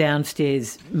one of the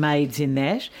downstairs maids in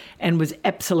that and was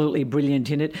absolutely brilliant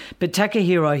in it. But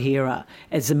Takahiro Hira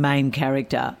as the main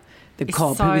character, the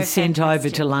cop so who was sent over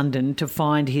fantastic. to London to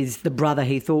find the brother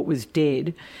he thought was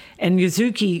dead. And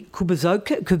Yuzuki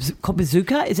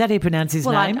Kobazuka, is that how you pronounce his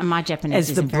name? My Japanese as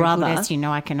isn't the very brother. good. As you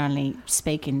know, I can only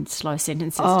speak in slow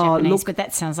sentences Oh, Japanese, look- but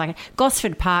that sounds like it.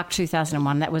 Gosford Park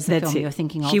 2001, that was the That's film it. you were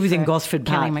thinking of. She was in for Gosford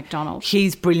Park. Kelly MacDonald.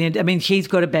 She's brilliant. I mean, she's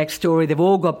got a backstory. They've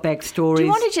all got backstories. Do you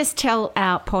want to just tell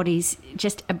our potties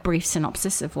just a brief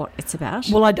synopsis of what it's about?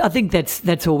 Well, I think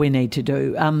that's all we need to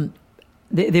do.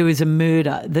 There is a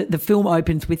murder. The film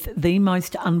opens with the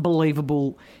most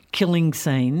unbelievable killing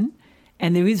scene,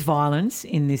 and there is violence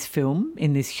in this film,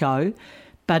 in this show.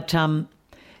 But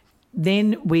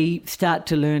then we start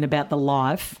to learn about the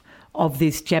life of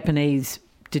this Japanese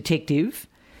detective,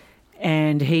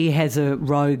 and he has a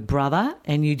rogue brother,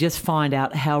 and you just find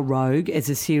out how rogue as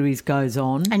the series goes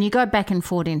on. And you go back and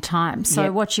forth in time. So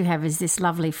Yep. what you have is this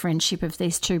lovely friendship of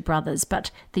these two brothers,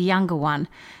 but the younger one,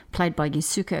 played by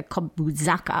Yusuke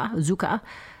Kobazuka,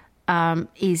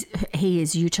 is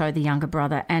Yuto, the younger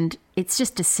brother, and it's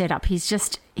just a setup. He's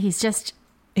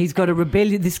got a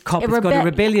rebellious daughter.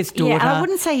 Yeah, and I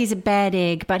wouldn't say he's a bad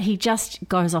egg, but he just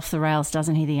goes off the rails,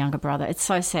 doesn't he, the younger brother? It's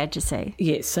so sad to see.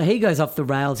 Yes, so he goes off the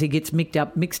rails. He gets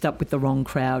mixed up with the wrong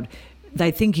crowd.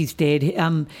 They think he's dead.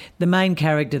 The main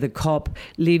character, the cop,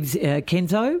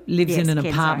 Kenzo, lives in an Kenzo.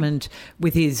 apartment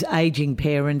with his ageing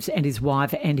parents and his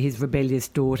wife and his rebellious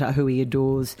daughter, who he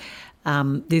adores.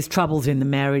 There's troubles in the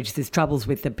marriage. There's troubles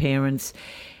with the parents.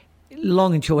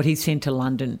 Long and short, he's sent to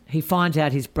London. He finds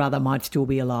out his brother might still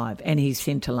be alive, and he's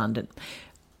sent to London.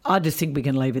 I just think we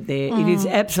can leave it there. It is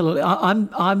absolutely.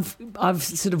 I've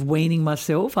sort of weaning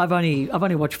myself. I've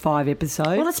only watched 5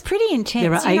 episodes. Well, it's pretty intense.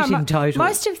 There are 8 in total.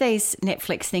 Most of these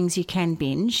Netflix things you can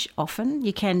binge often.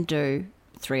 You can do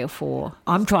 3 or 4.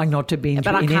 I'm trying not to binge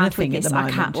in anything at the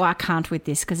moment. I can't with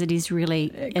this because it is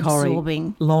really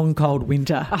absorbing. Long, cold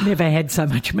winter. Never had so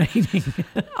much meaning.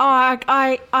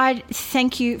 I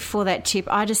thank you for that tip.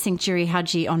 I just think Jiri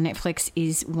Haji on Netflix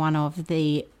is one of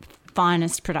the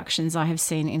finest productions I have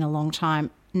seen in a long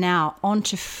time. Now, on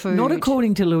to food. Not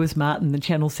according to Lewis Martin, the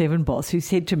Channel 7 boss, who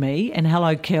said to me, and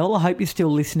hello, Kel, I hope you're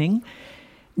still listening,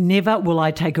 never will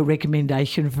I take a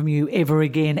recommendation from you ever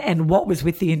again. And what was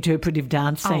with the interpretive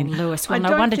dance scene? Oh, Lewis, well,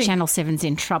 no wonder Channel 7's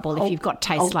in trouble if you've got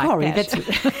taste like Corey, that.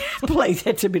 Please,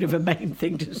 that's a bit of a mean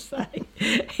thing to say.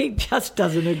 He just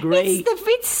doesn't agree.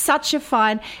 It's such a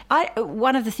fine...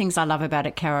 one of the things I love about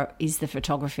it, Cara, is the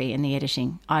photography and the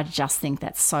editing. I just think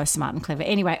that's so smart and clever.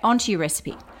 Anyway, on to your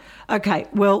recipe. Okay,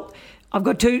 well, I've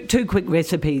got two quick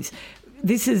recipes.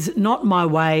 This is not my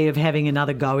way of having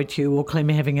another go at you or Clem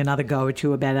having another go at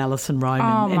you about Alison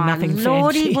Roman and nothing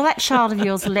lordy. fancy. Well, that child of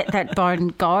yours let that bone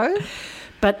go.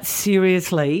 But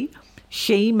seriously,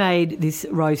 she made this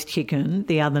roast chicken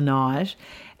the other night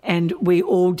and we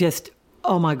all just,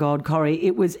 oh my God, Corrie,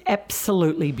 it was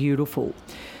absolutely beautiful.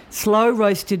 Slow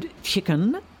roasted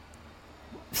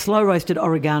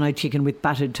oregano chicken with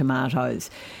buttered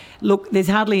tomatoes. Look, there's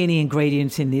hardly any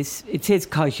ingredients in this. It says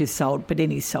kosher salt, but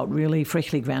any salt really,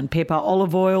 freshly ground pepper,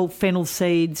 olive oil, fennel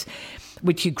seeds,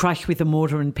 which you crush with a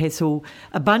mortar and pestle,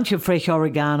 a bunch of fresh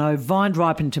oregano,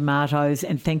 vine-ripened tomatoes,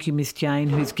 and thank you, Miss Jane,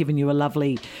 who's given you a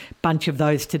lovely bunch of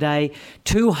those today,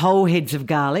 2 whole heads of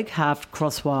garlic, half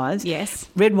crosswise, yes,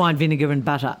 red wine vinegar and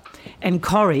butter. And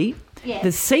Corrie, yes,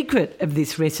 the secret of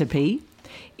this recipe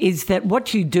is that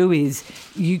what you do is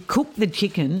you cook the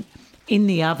chicken in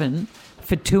the oven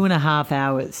for 2.5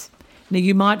 hours. Now,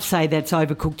 you might say that's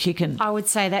overcooked chicken. I would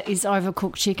say that is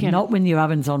overcooked chicken. Not when your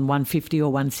oven's on 150 or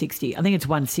 160. I think it's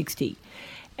 160.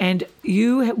 And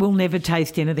you will never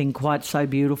taste anything quite so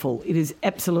beautiful. It is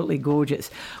absolutely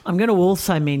gorgeous. I'm going to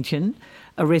also mention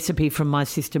a recipe from my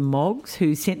sister Moggs,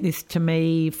 who sent this to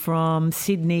me from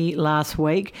Sydney last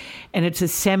week. And it's a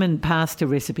salmon pasta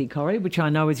recipe, Corrie, which I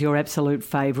know is your absolute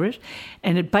favourite.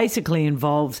 And it basically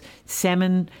involves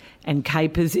salmon and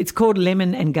capers. It's called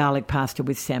lemon and garlic pasta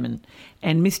with salmon.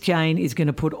 And Miss Jane is going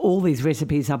to put all these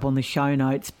recipes up on the show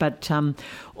notes. But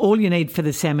all you need for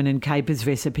the salmon and capers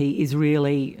recipe is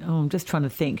really, I'm just trying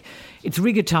to think. It's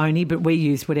rigatoni, but we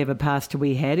used whatever pasta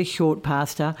we had, a short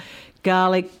pasta,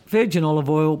 garlic, virgin olive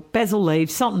oil, basil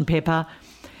leaves, salt and pepper,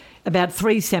 about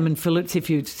 3 salmon fillets if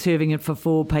you're serving it for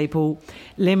 4 people,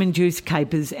 lemon juice,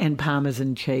 capers and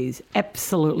Parmesan cheese.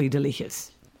 Absolutely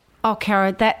delicious. Oh,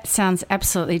 Cara, that sounds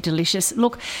absolutely delicious.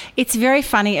 Look, it's very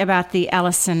funny about the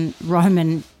Alison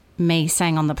Roman, me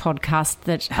saying on the podcast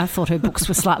that I thought her books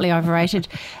were slightly overrated.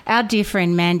 Our dear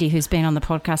friend Mandy, who's been on the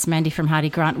podcast, Mandy from Hardy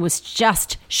Grant, was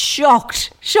just shocked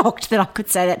that I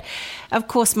could say that. Of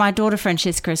course, my daughter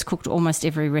Francesca has cooked almost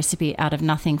every recipe out of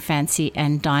Nothing Fancy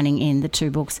and Dining In, the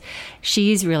 2 books.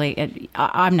 She is really,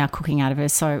 I'm now cooking out of her,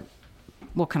 so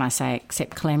what can I say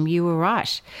except, Clem, you were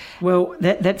right. Well,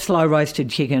 that slow roasted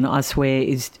chicken, I swear,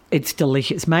 it's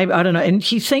delicious. Maybe, I don't know, and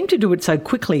she seemed to do it so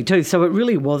quickly too, so it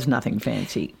really was nothing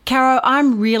fancy. Caro,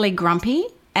 I'm really grumpy,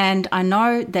 and I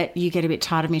know that you get a bit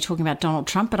tired of me talking about Donald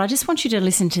Trump, but I just want you to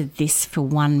listen to this for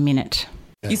 1 minute.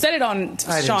 You said it on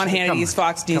Sean Hannity's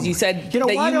Fox News. You said that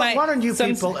why don't you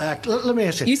people act? Let me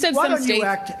ask you. You said why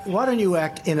don't you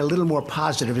act in a little more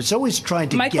positive? It's always trying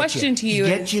to get you. My question to you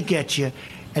is... Get you.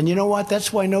 And you know what?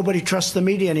 That's why nobody trusts the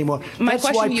media anymore. My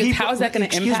question to you is, how is that going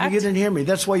to impact? Excuse me, you didn't hear me.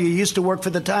 That's why you used to work for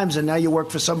the Times and now you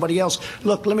work for somebody else.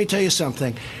 Look, let me tell you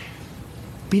something.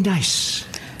 Be nice.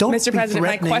 Don't Mr. be President,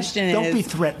 my question is... Don't be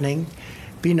threatening.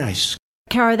 Be nice.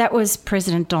 Caro, that was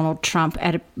President Donald Trump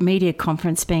at a media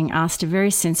conference being asked a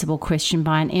very sensible question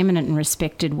by an eminent and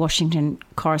respected Washington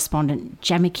correspondent,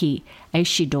 Jamiki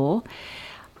Ashidor.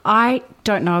 I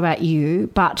don't know about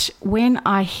you, but when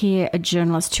I hear a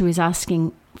journalist who is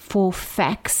asking for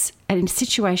facts in a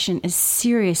situation as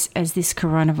serious as this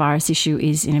coronavirus issue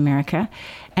is in America,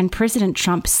 and President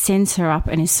Trump sends her up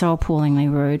and is so appallingly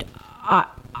rude, I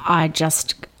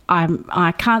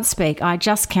can't speak. I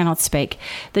just cannot speak.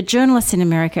 The journalists in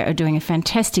America are doing a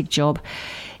fantastic job.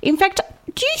 In fact,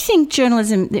 do you think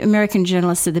the American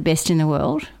journalists are the best in the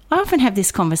world? I often have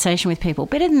this conversation with people.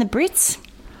 Better than the Brits?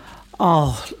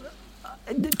 Oh,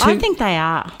 I think they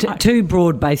are. Too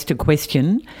broad-based a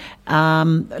question.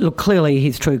 Look, clearly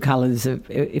his true colours,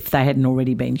 if they hadn't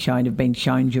already been shown, have been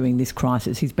shown during this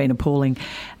crisis. He's been appalling.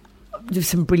 there's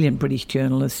some brilliant British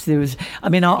journalists.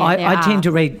 I tend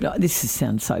to read, this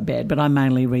sounds so bad, but I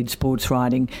mainly read sports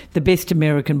writing. The best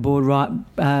American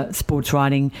sports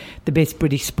writing, the best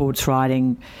British sports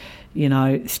writing,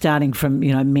 starting from,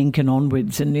 Mencken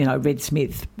onwards and, Red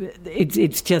Smith.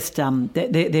 It's just, they're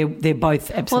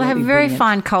both absolutely Well, they have a very brilliant.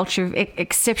 fine culture of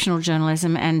exceptional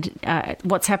journalism, and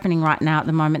what's happening right now at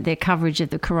the moment, their coverage of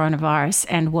the coronavirus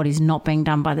and what is not being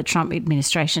done by the Trump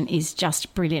administration is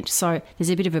just brilliant. So there's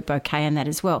a bit of a bouquet in that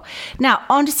as well. Now,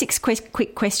 on to 6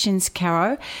 quick questions,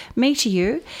 Caro. Me to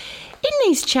you. In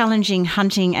these challenging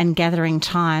hunting and gathering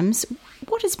times,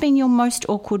 what has been your most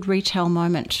awkward retail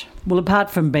moment? Well,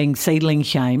 apart from being seedling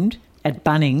shamed at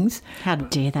Bunnings, How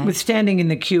dare they? was standing in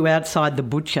the queue outside the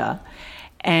butcher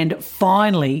and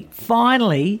finally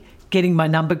getting my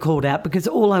number called out because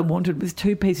all I wanted was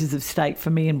 2 pieces of steak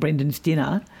for me and Brendan's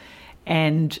dinner,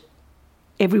 and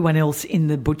everyone else in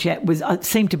the butcher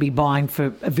seemed to be buying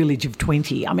for a village of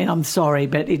 20. I mean, I'm sorry,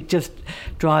 but it just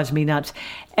drives me nuts.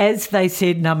 As they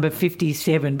said, number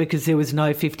 57, because there was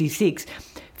no 56.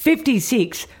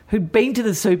 56, who'd been to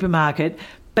the supermarket,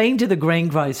 been to the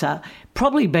greengrocer,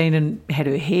 probably been and had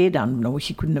her hair done. No,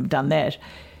 she couldn't have done that.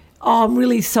 Oh, I'm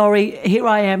really sorry. Here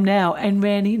I am now, and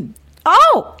ran in.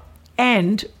 Oh!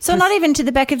 And So not even to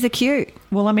the back of the queue.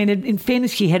 well, I mean, in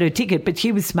fairness, she had her ticket, but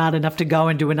she was smart enough to go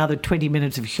and do another 20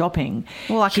 minutes of shopping.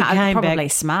 Well, She I'm came probably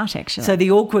back. smart, actually. So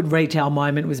the awkward retail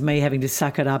moment was me having to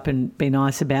suck it up and be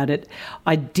nice about it.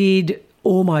 I did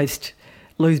almost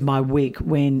lose my wig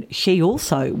when she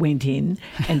also went in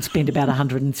and spent about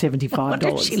 $175. I wonder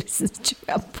if she listens to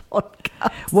our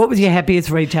podcast. What was your happiest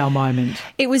retail moment?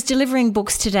 It was delivering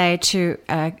books today to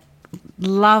a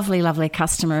lovely, lovely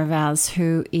customer of ours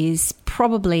who is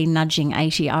probably nudging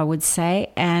 80, I would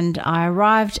say. And I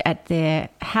arrived at their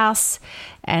house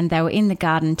and they were in the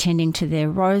garden tending to their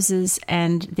roses,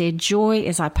 and their joy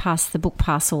as I passed the book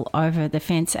parcel over the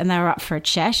fence, and they were up for a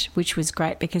chat, which was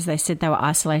great because they said they were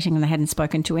isolating and they hadn't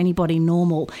spoken to anybody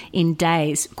normal in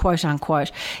days, quote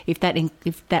unquote. If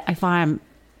I am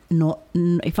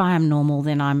normal,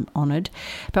 then I'm honoured.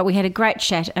 But we had a great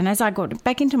chat, and as I got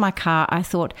back into my car, I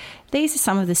thought, these are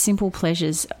some of the simple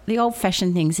pleasures, the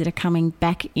old-fashioned things that are coming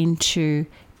back into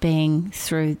being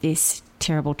through this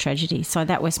terrible tragedy. So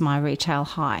that was my retail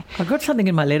high. I got something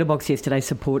in my letterbox yesterday,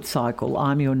 support cycle.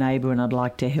 I'm your neighbour and I'd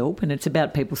like to help. And it's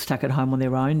about people stuck at home on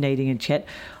their own needing a chat.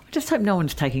 I just hope no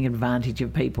one's taking advantage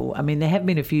of people. I mean, there have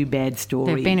been a few bad stories.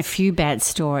 There have been a few bad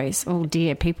stories. Oh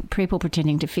dear, people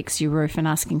pretending to fix your roof and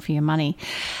asking for your money.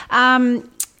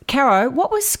 Caro,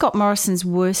 what was Scott Morrison's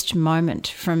worst moment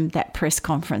from that press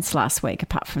conference last week,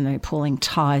 apart from the appalling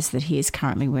ties that he is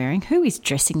currently wearing? Who is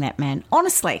dressing that man?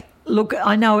 Honestly. Look,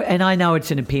 I know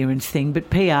it's an appearance thing, but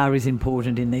PR is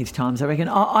important in these times, I reckon.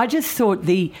 I just thought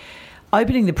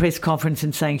opening the press conference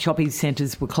and saying shopping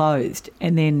centres were closed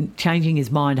and then changing his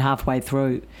mind halfway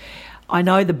through. I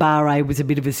know the bar A was a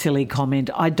bit of a silly comment.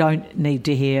 I don't need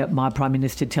to hear my Prime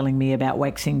Minister telling me about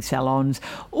waxing salons.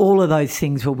 All of those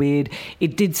things were weird.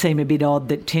 It did seem a bit odd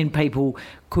that 10 people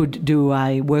could do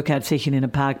a workout session in a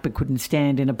park but couldn't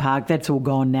stand in a park. That's all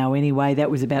gone now anyway.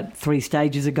 That was about 3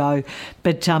 stages ago.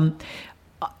 But to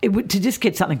just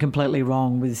get something completely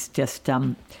wrong was just...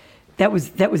 That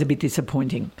was a bit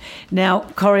disappointing. Now,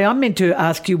 Corrie, I'm meant to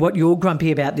ask you what you're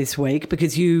grumpy about this week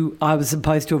because I was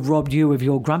supposed to have robbed you of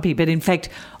your grumpy, but in fact,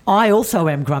 I also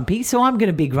am grumpy, so I'm going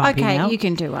to be grumpy now. Okay, you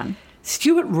can do one.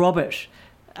 Stuart Robert,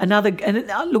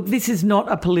 look, this is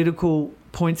not a political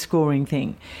point-scoring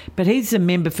thing, but he's a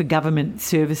member for government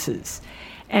services.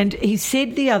 And he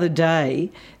said the other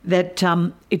day that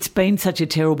it's been such a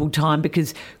terrible time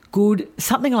because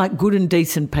something like good and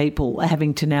decent people are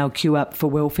having to now queue up for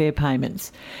welfare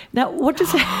payments. Now, what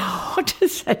does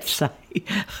that say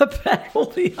about all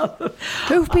the other...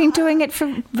 Who've been doing it for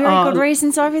very good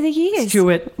reasons over the years.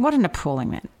 Stuart. What an appalling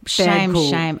man. Shame.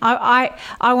 I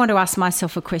want to ask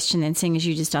myself a question then, seeing as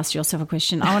you just asked yourself a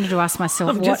question. I wanted to ask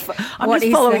myself I'm just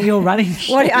following your running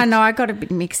sheet. I know, I got a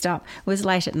bit mixed up. It was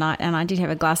late at night and I did have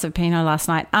a glass of Pinot last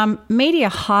night. Media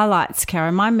highlights,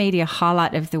 Karen. My media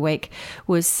highlight of the week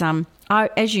was...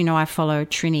 as you know, I follow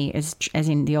Trini, as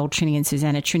in the old Trini and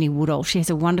Susanna, Trini Woodall. She has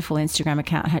a wonderful Instagram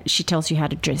account. She tells you how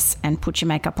to dress and put your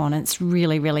makeup on. It's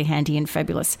really, really handy and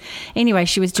fabulous. Anyway,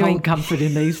 she was doing... Cold comfort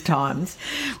in these times.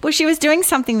 Well, she was doing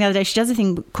something the other day. She does a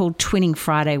thing called Twinning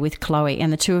Friday with Chloe,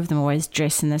 and the two of them always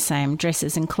dress in the same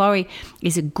dresses. And Chloe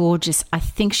is a gorgeous, I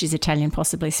think she's Italian,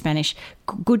 possibly Spanish,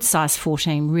 good size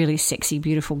 14, really sexy,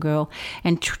 beautiful girl.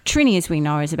 And Trini, as we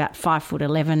know, is about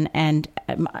 5'11" and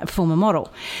a former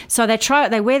model. So they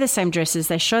They wear the same dresses,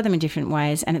 they show them in different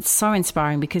ways, and it's so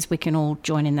inspiring because we can all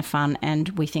join in the fun and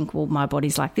we think, well, my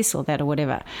body's like this or that or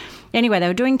whatever. Anyway, they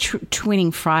were doing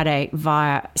Twinning Friday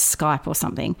via Skype or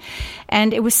something,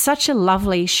 and it was such a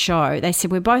lovely show. They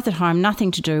said, we're both at home,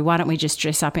 nothing to do, why don't we just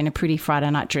dress up in a pretty Friday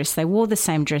night dress? They wore the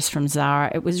same dress from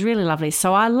Zara. It was really lovely.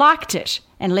 So I liked it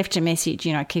and left a message,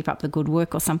 keep up the good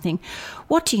work or something.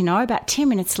 What do you know? About 10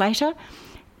 minutes later,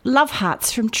 love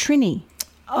hearts from Trini.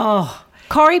 Oh,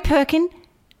 Corrie Perkin,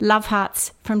 love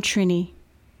hearts from Trini.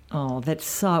 Oh, that's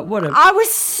so... I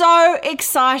was so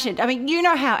excited. I mean, you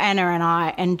know how Anna and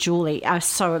I and Julie are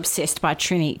so obsessed by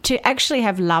Trini. To actually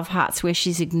have love hearts where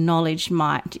she's acknowledged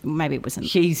maybe it wasn't...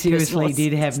 She seriously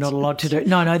did have not a lot to do.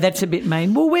 No, that's a bit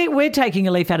mean. Well, we're taking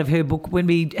a leaf out of her book when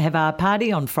we have our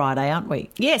party on Friday, aren't we?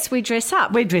 Yes, we dress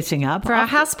up. We're dressing up. For our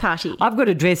house party. I've got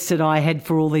a dress that I had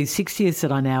for all these 60th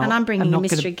that I now... And I'm bringing a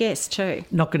mystery guest too.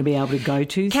 Not going to be able to go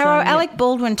to. Caro, Alec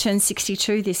Baldwin turned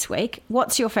 62 this week.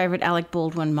 What's your favourite Alec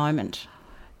Baldwin moment?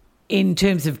 In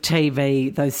terms of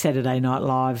TV, those Saturday Night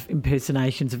Live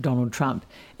impersonations of Donald Trump,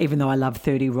 even though I love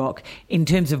 30 Rock. In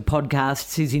terms of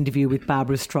podcasts, his interview with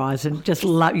Barbara Streisand, just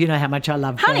love, you know how much I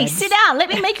love Honey, Babs. sit down. Let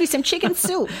me make you some chicken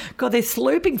soup. God, they're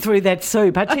slooping through that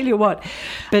soup, I tell you what.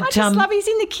 But I just love he's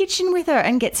in the kitchen with her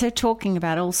and gets her talking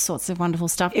about all sorts of wonderful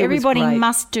stuff. Everybody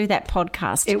must do that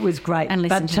podcast. It was great. And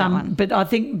listen to that one. But I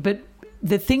think...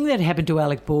 the thing that happened to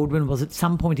Alec Baldwin was at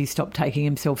some point he stopped taking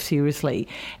himself seriously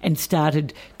and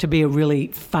started to be a really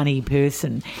funny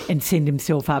person and send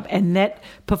himself up. And that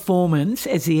performance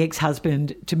as the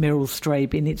ex-husband to Meryl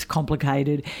Streep in It's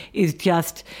Complicated is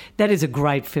just, that is a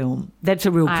great film. That's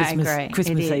a real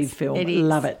Christmas Eve film. It is.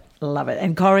 Love it. Love it.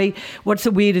 And Corrie, what's the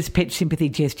weirdest pet sympathy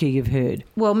gesture you've heard?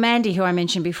 Well, Mandy, who I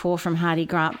mentioned before from Hardy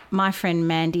Grant, my friend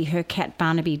Mandy, her cat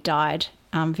Barnaby died.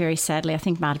 Very sadly. I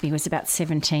think Barnaby was about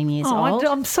 17 years old.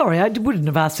 I'm sorry. I wouldn't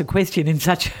have asked the question in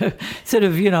such a sort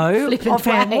of,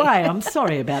 offhand way. I'm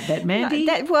sorry about that, Mandy.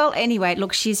 Anyway,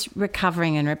 look, she's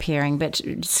recovering and repairing, but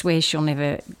swears she'll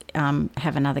never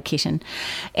have another kitten.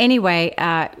 Anyway,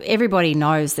 everybody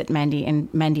knows that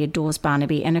Mandy adores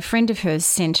Barnaby, and a friend of hers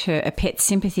sent her a pet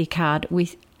sympathy card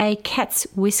with a cat's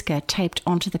whisker taped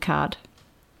onto the card.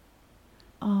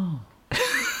 Oh.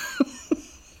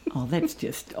 Oh, that's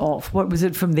just off. What was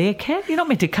it from their cat? You're not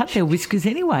meant to cut their whiskers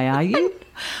anyway, are you?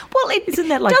 Well, isn't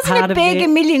that like doesn't part it beg of a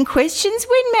million questions?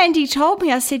 When Mandy told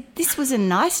me, I said, this was a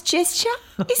nice gesture.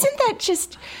 Isn't that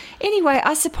just... Anyway,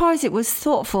 I suppose it was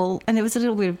thoughtful, and there was a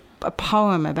little bit of a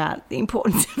poem about the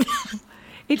importance of that.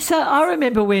 It's. I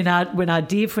remember when our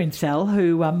dear friend Sal,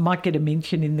 who might get a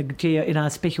mention in our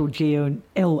special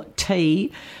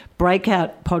GLT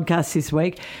breakout podcast this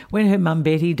week, when her mum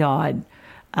Betty died,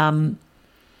 I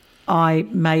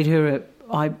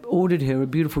ordered her a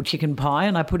beautiful chicken pie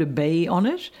and I put a bee on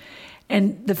it,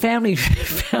 and the family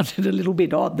found it a little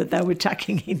bit odd that they were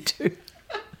tucking into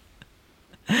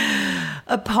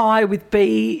a pie with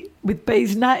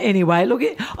bees. No, anyway, look,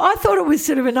 I thought it was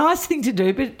sort of a nice thing to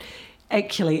do, but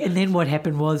actually, and then what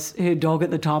happened was her dog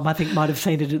at the time, I think, might have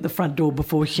seen it at the front door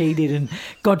before she did and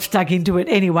got stuck into it.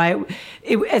 Anyway,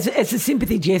 as a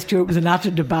sympathy gesture, it was an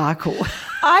utter debacle.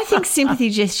 I think sympathy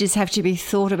gestures have to be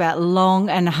thought about long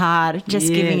and hard,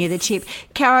 just giving you the tip.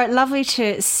 Caro, lovely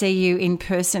to see you in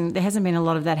person. There hasn't been a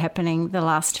lot of that happening the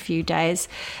last few days.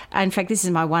 In fact, this is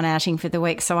my one outing for the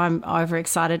week, so I'm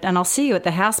overexcited. And I'll see you at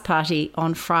the house party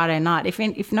on Friday night.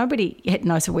 If nobody yet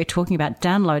knows what we're talking about,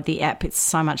 download the app. It's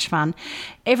so much fun.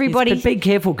 Everybody... Yes, but be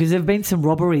careful because there have been some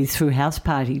robberies through house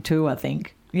party too, I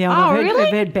think. Yeah, we've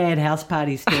had bad house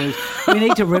party stories.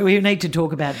 we need to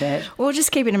talk about that. We'll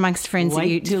just keep it amongst friends that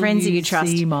you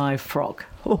trust. See my frock.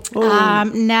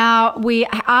 Now we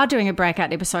are doing a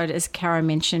breakout episode, as Caro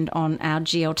mentioned, on our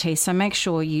GLT. So make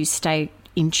sure you stay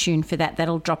in tune for that.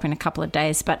 That'll drop in a couple of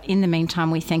days. But in the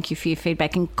meantime, we thank you for your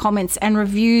feedback and comments and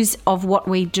reviews of what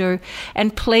we do.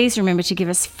 And please remember to give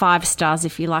us 5 stars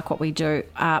if you like what we do,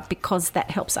 because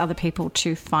that helps other people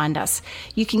to find us.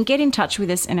 You can get in touch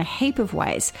with us in a heap of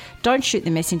ways. Don't Shoot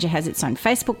the Messenger has its own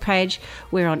Facebook page.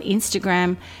 We're on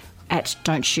Instagram at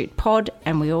Don't Shoot Pod,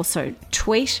 and we also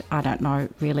tweet. I don't know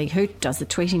really who does the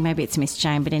tweeting. Maybe it's Miss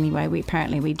Jane, but anyway, we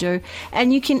do.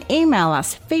 And you can email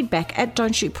us,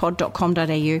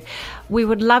 feedback@don'tshootpod.com.au. We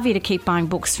would love you to keep buying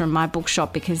books from my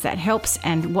bookshop because that helps,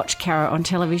 and watch Caro on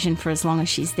television for as long as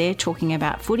she's there talking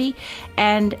about footy.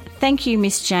 And thank you,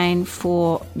 Miss Jane,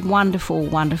 for wonderful,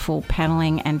 wonderful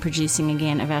panelling and producing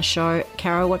again of our show.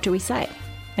 Caro, what do we say?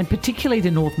 And particularly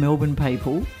to North Melbourne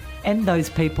people, and those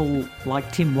people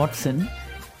like Tim Watson,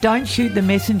 don't shoot the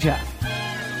messenger.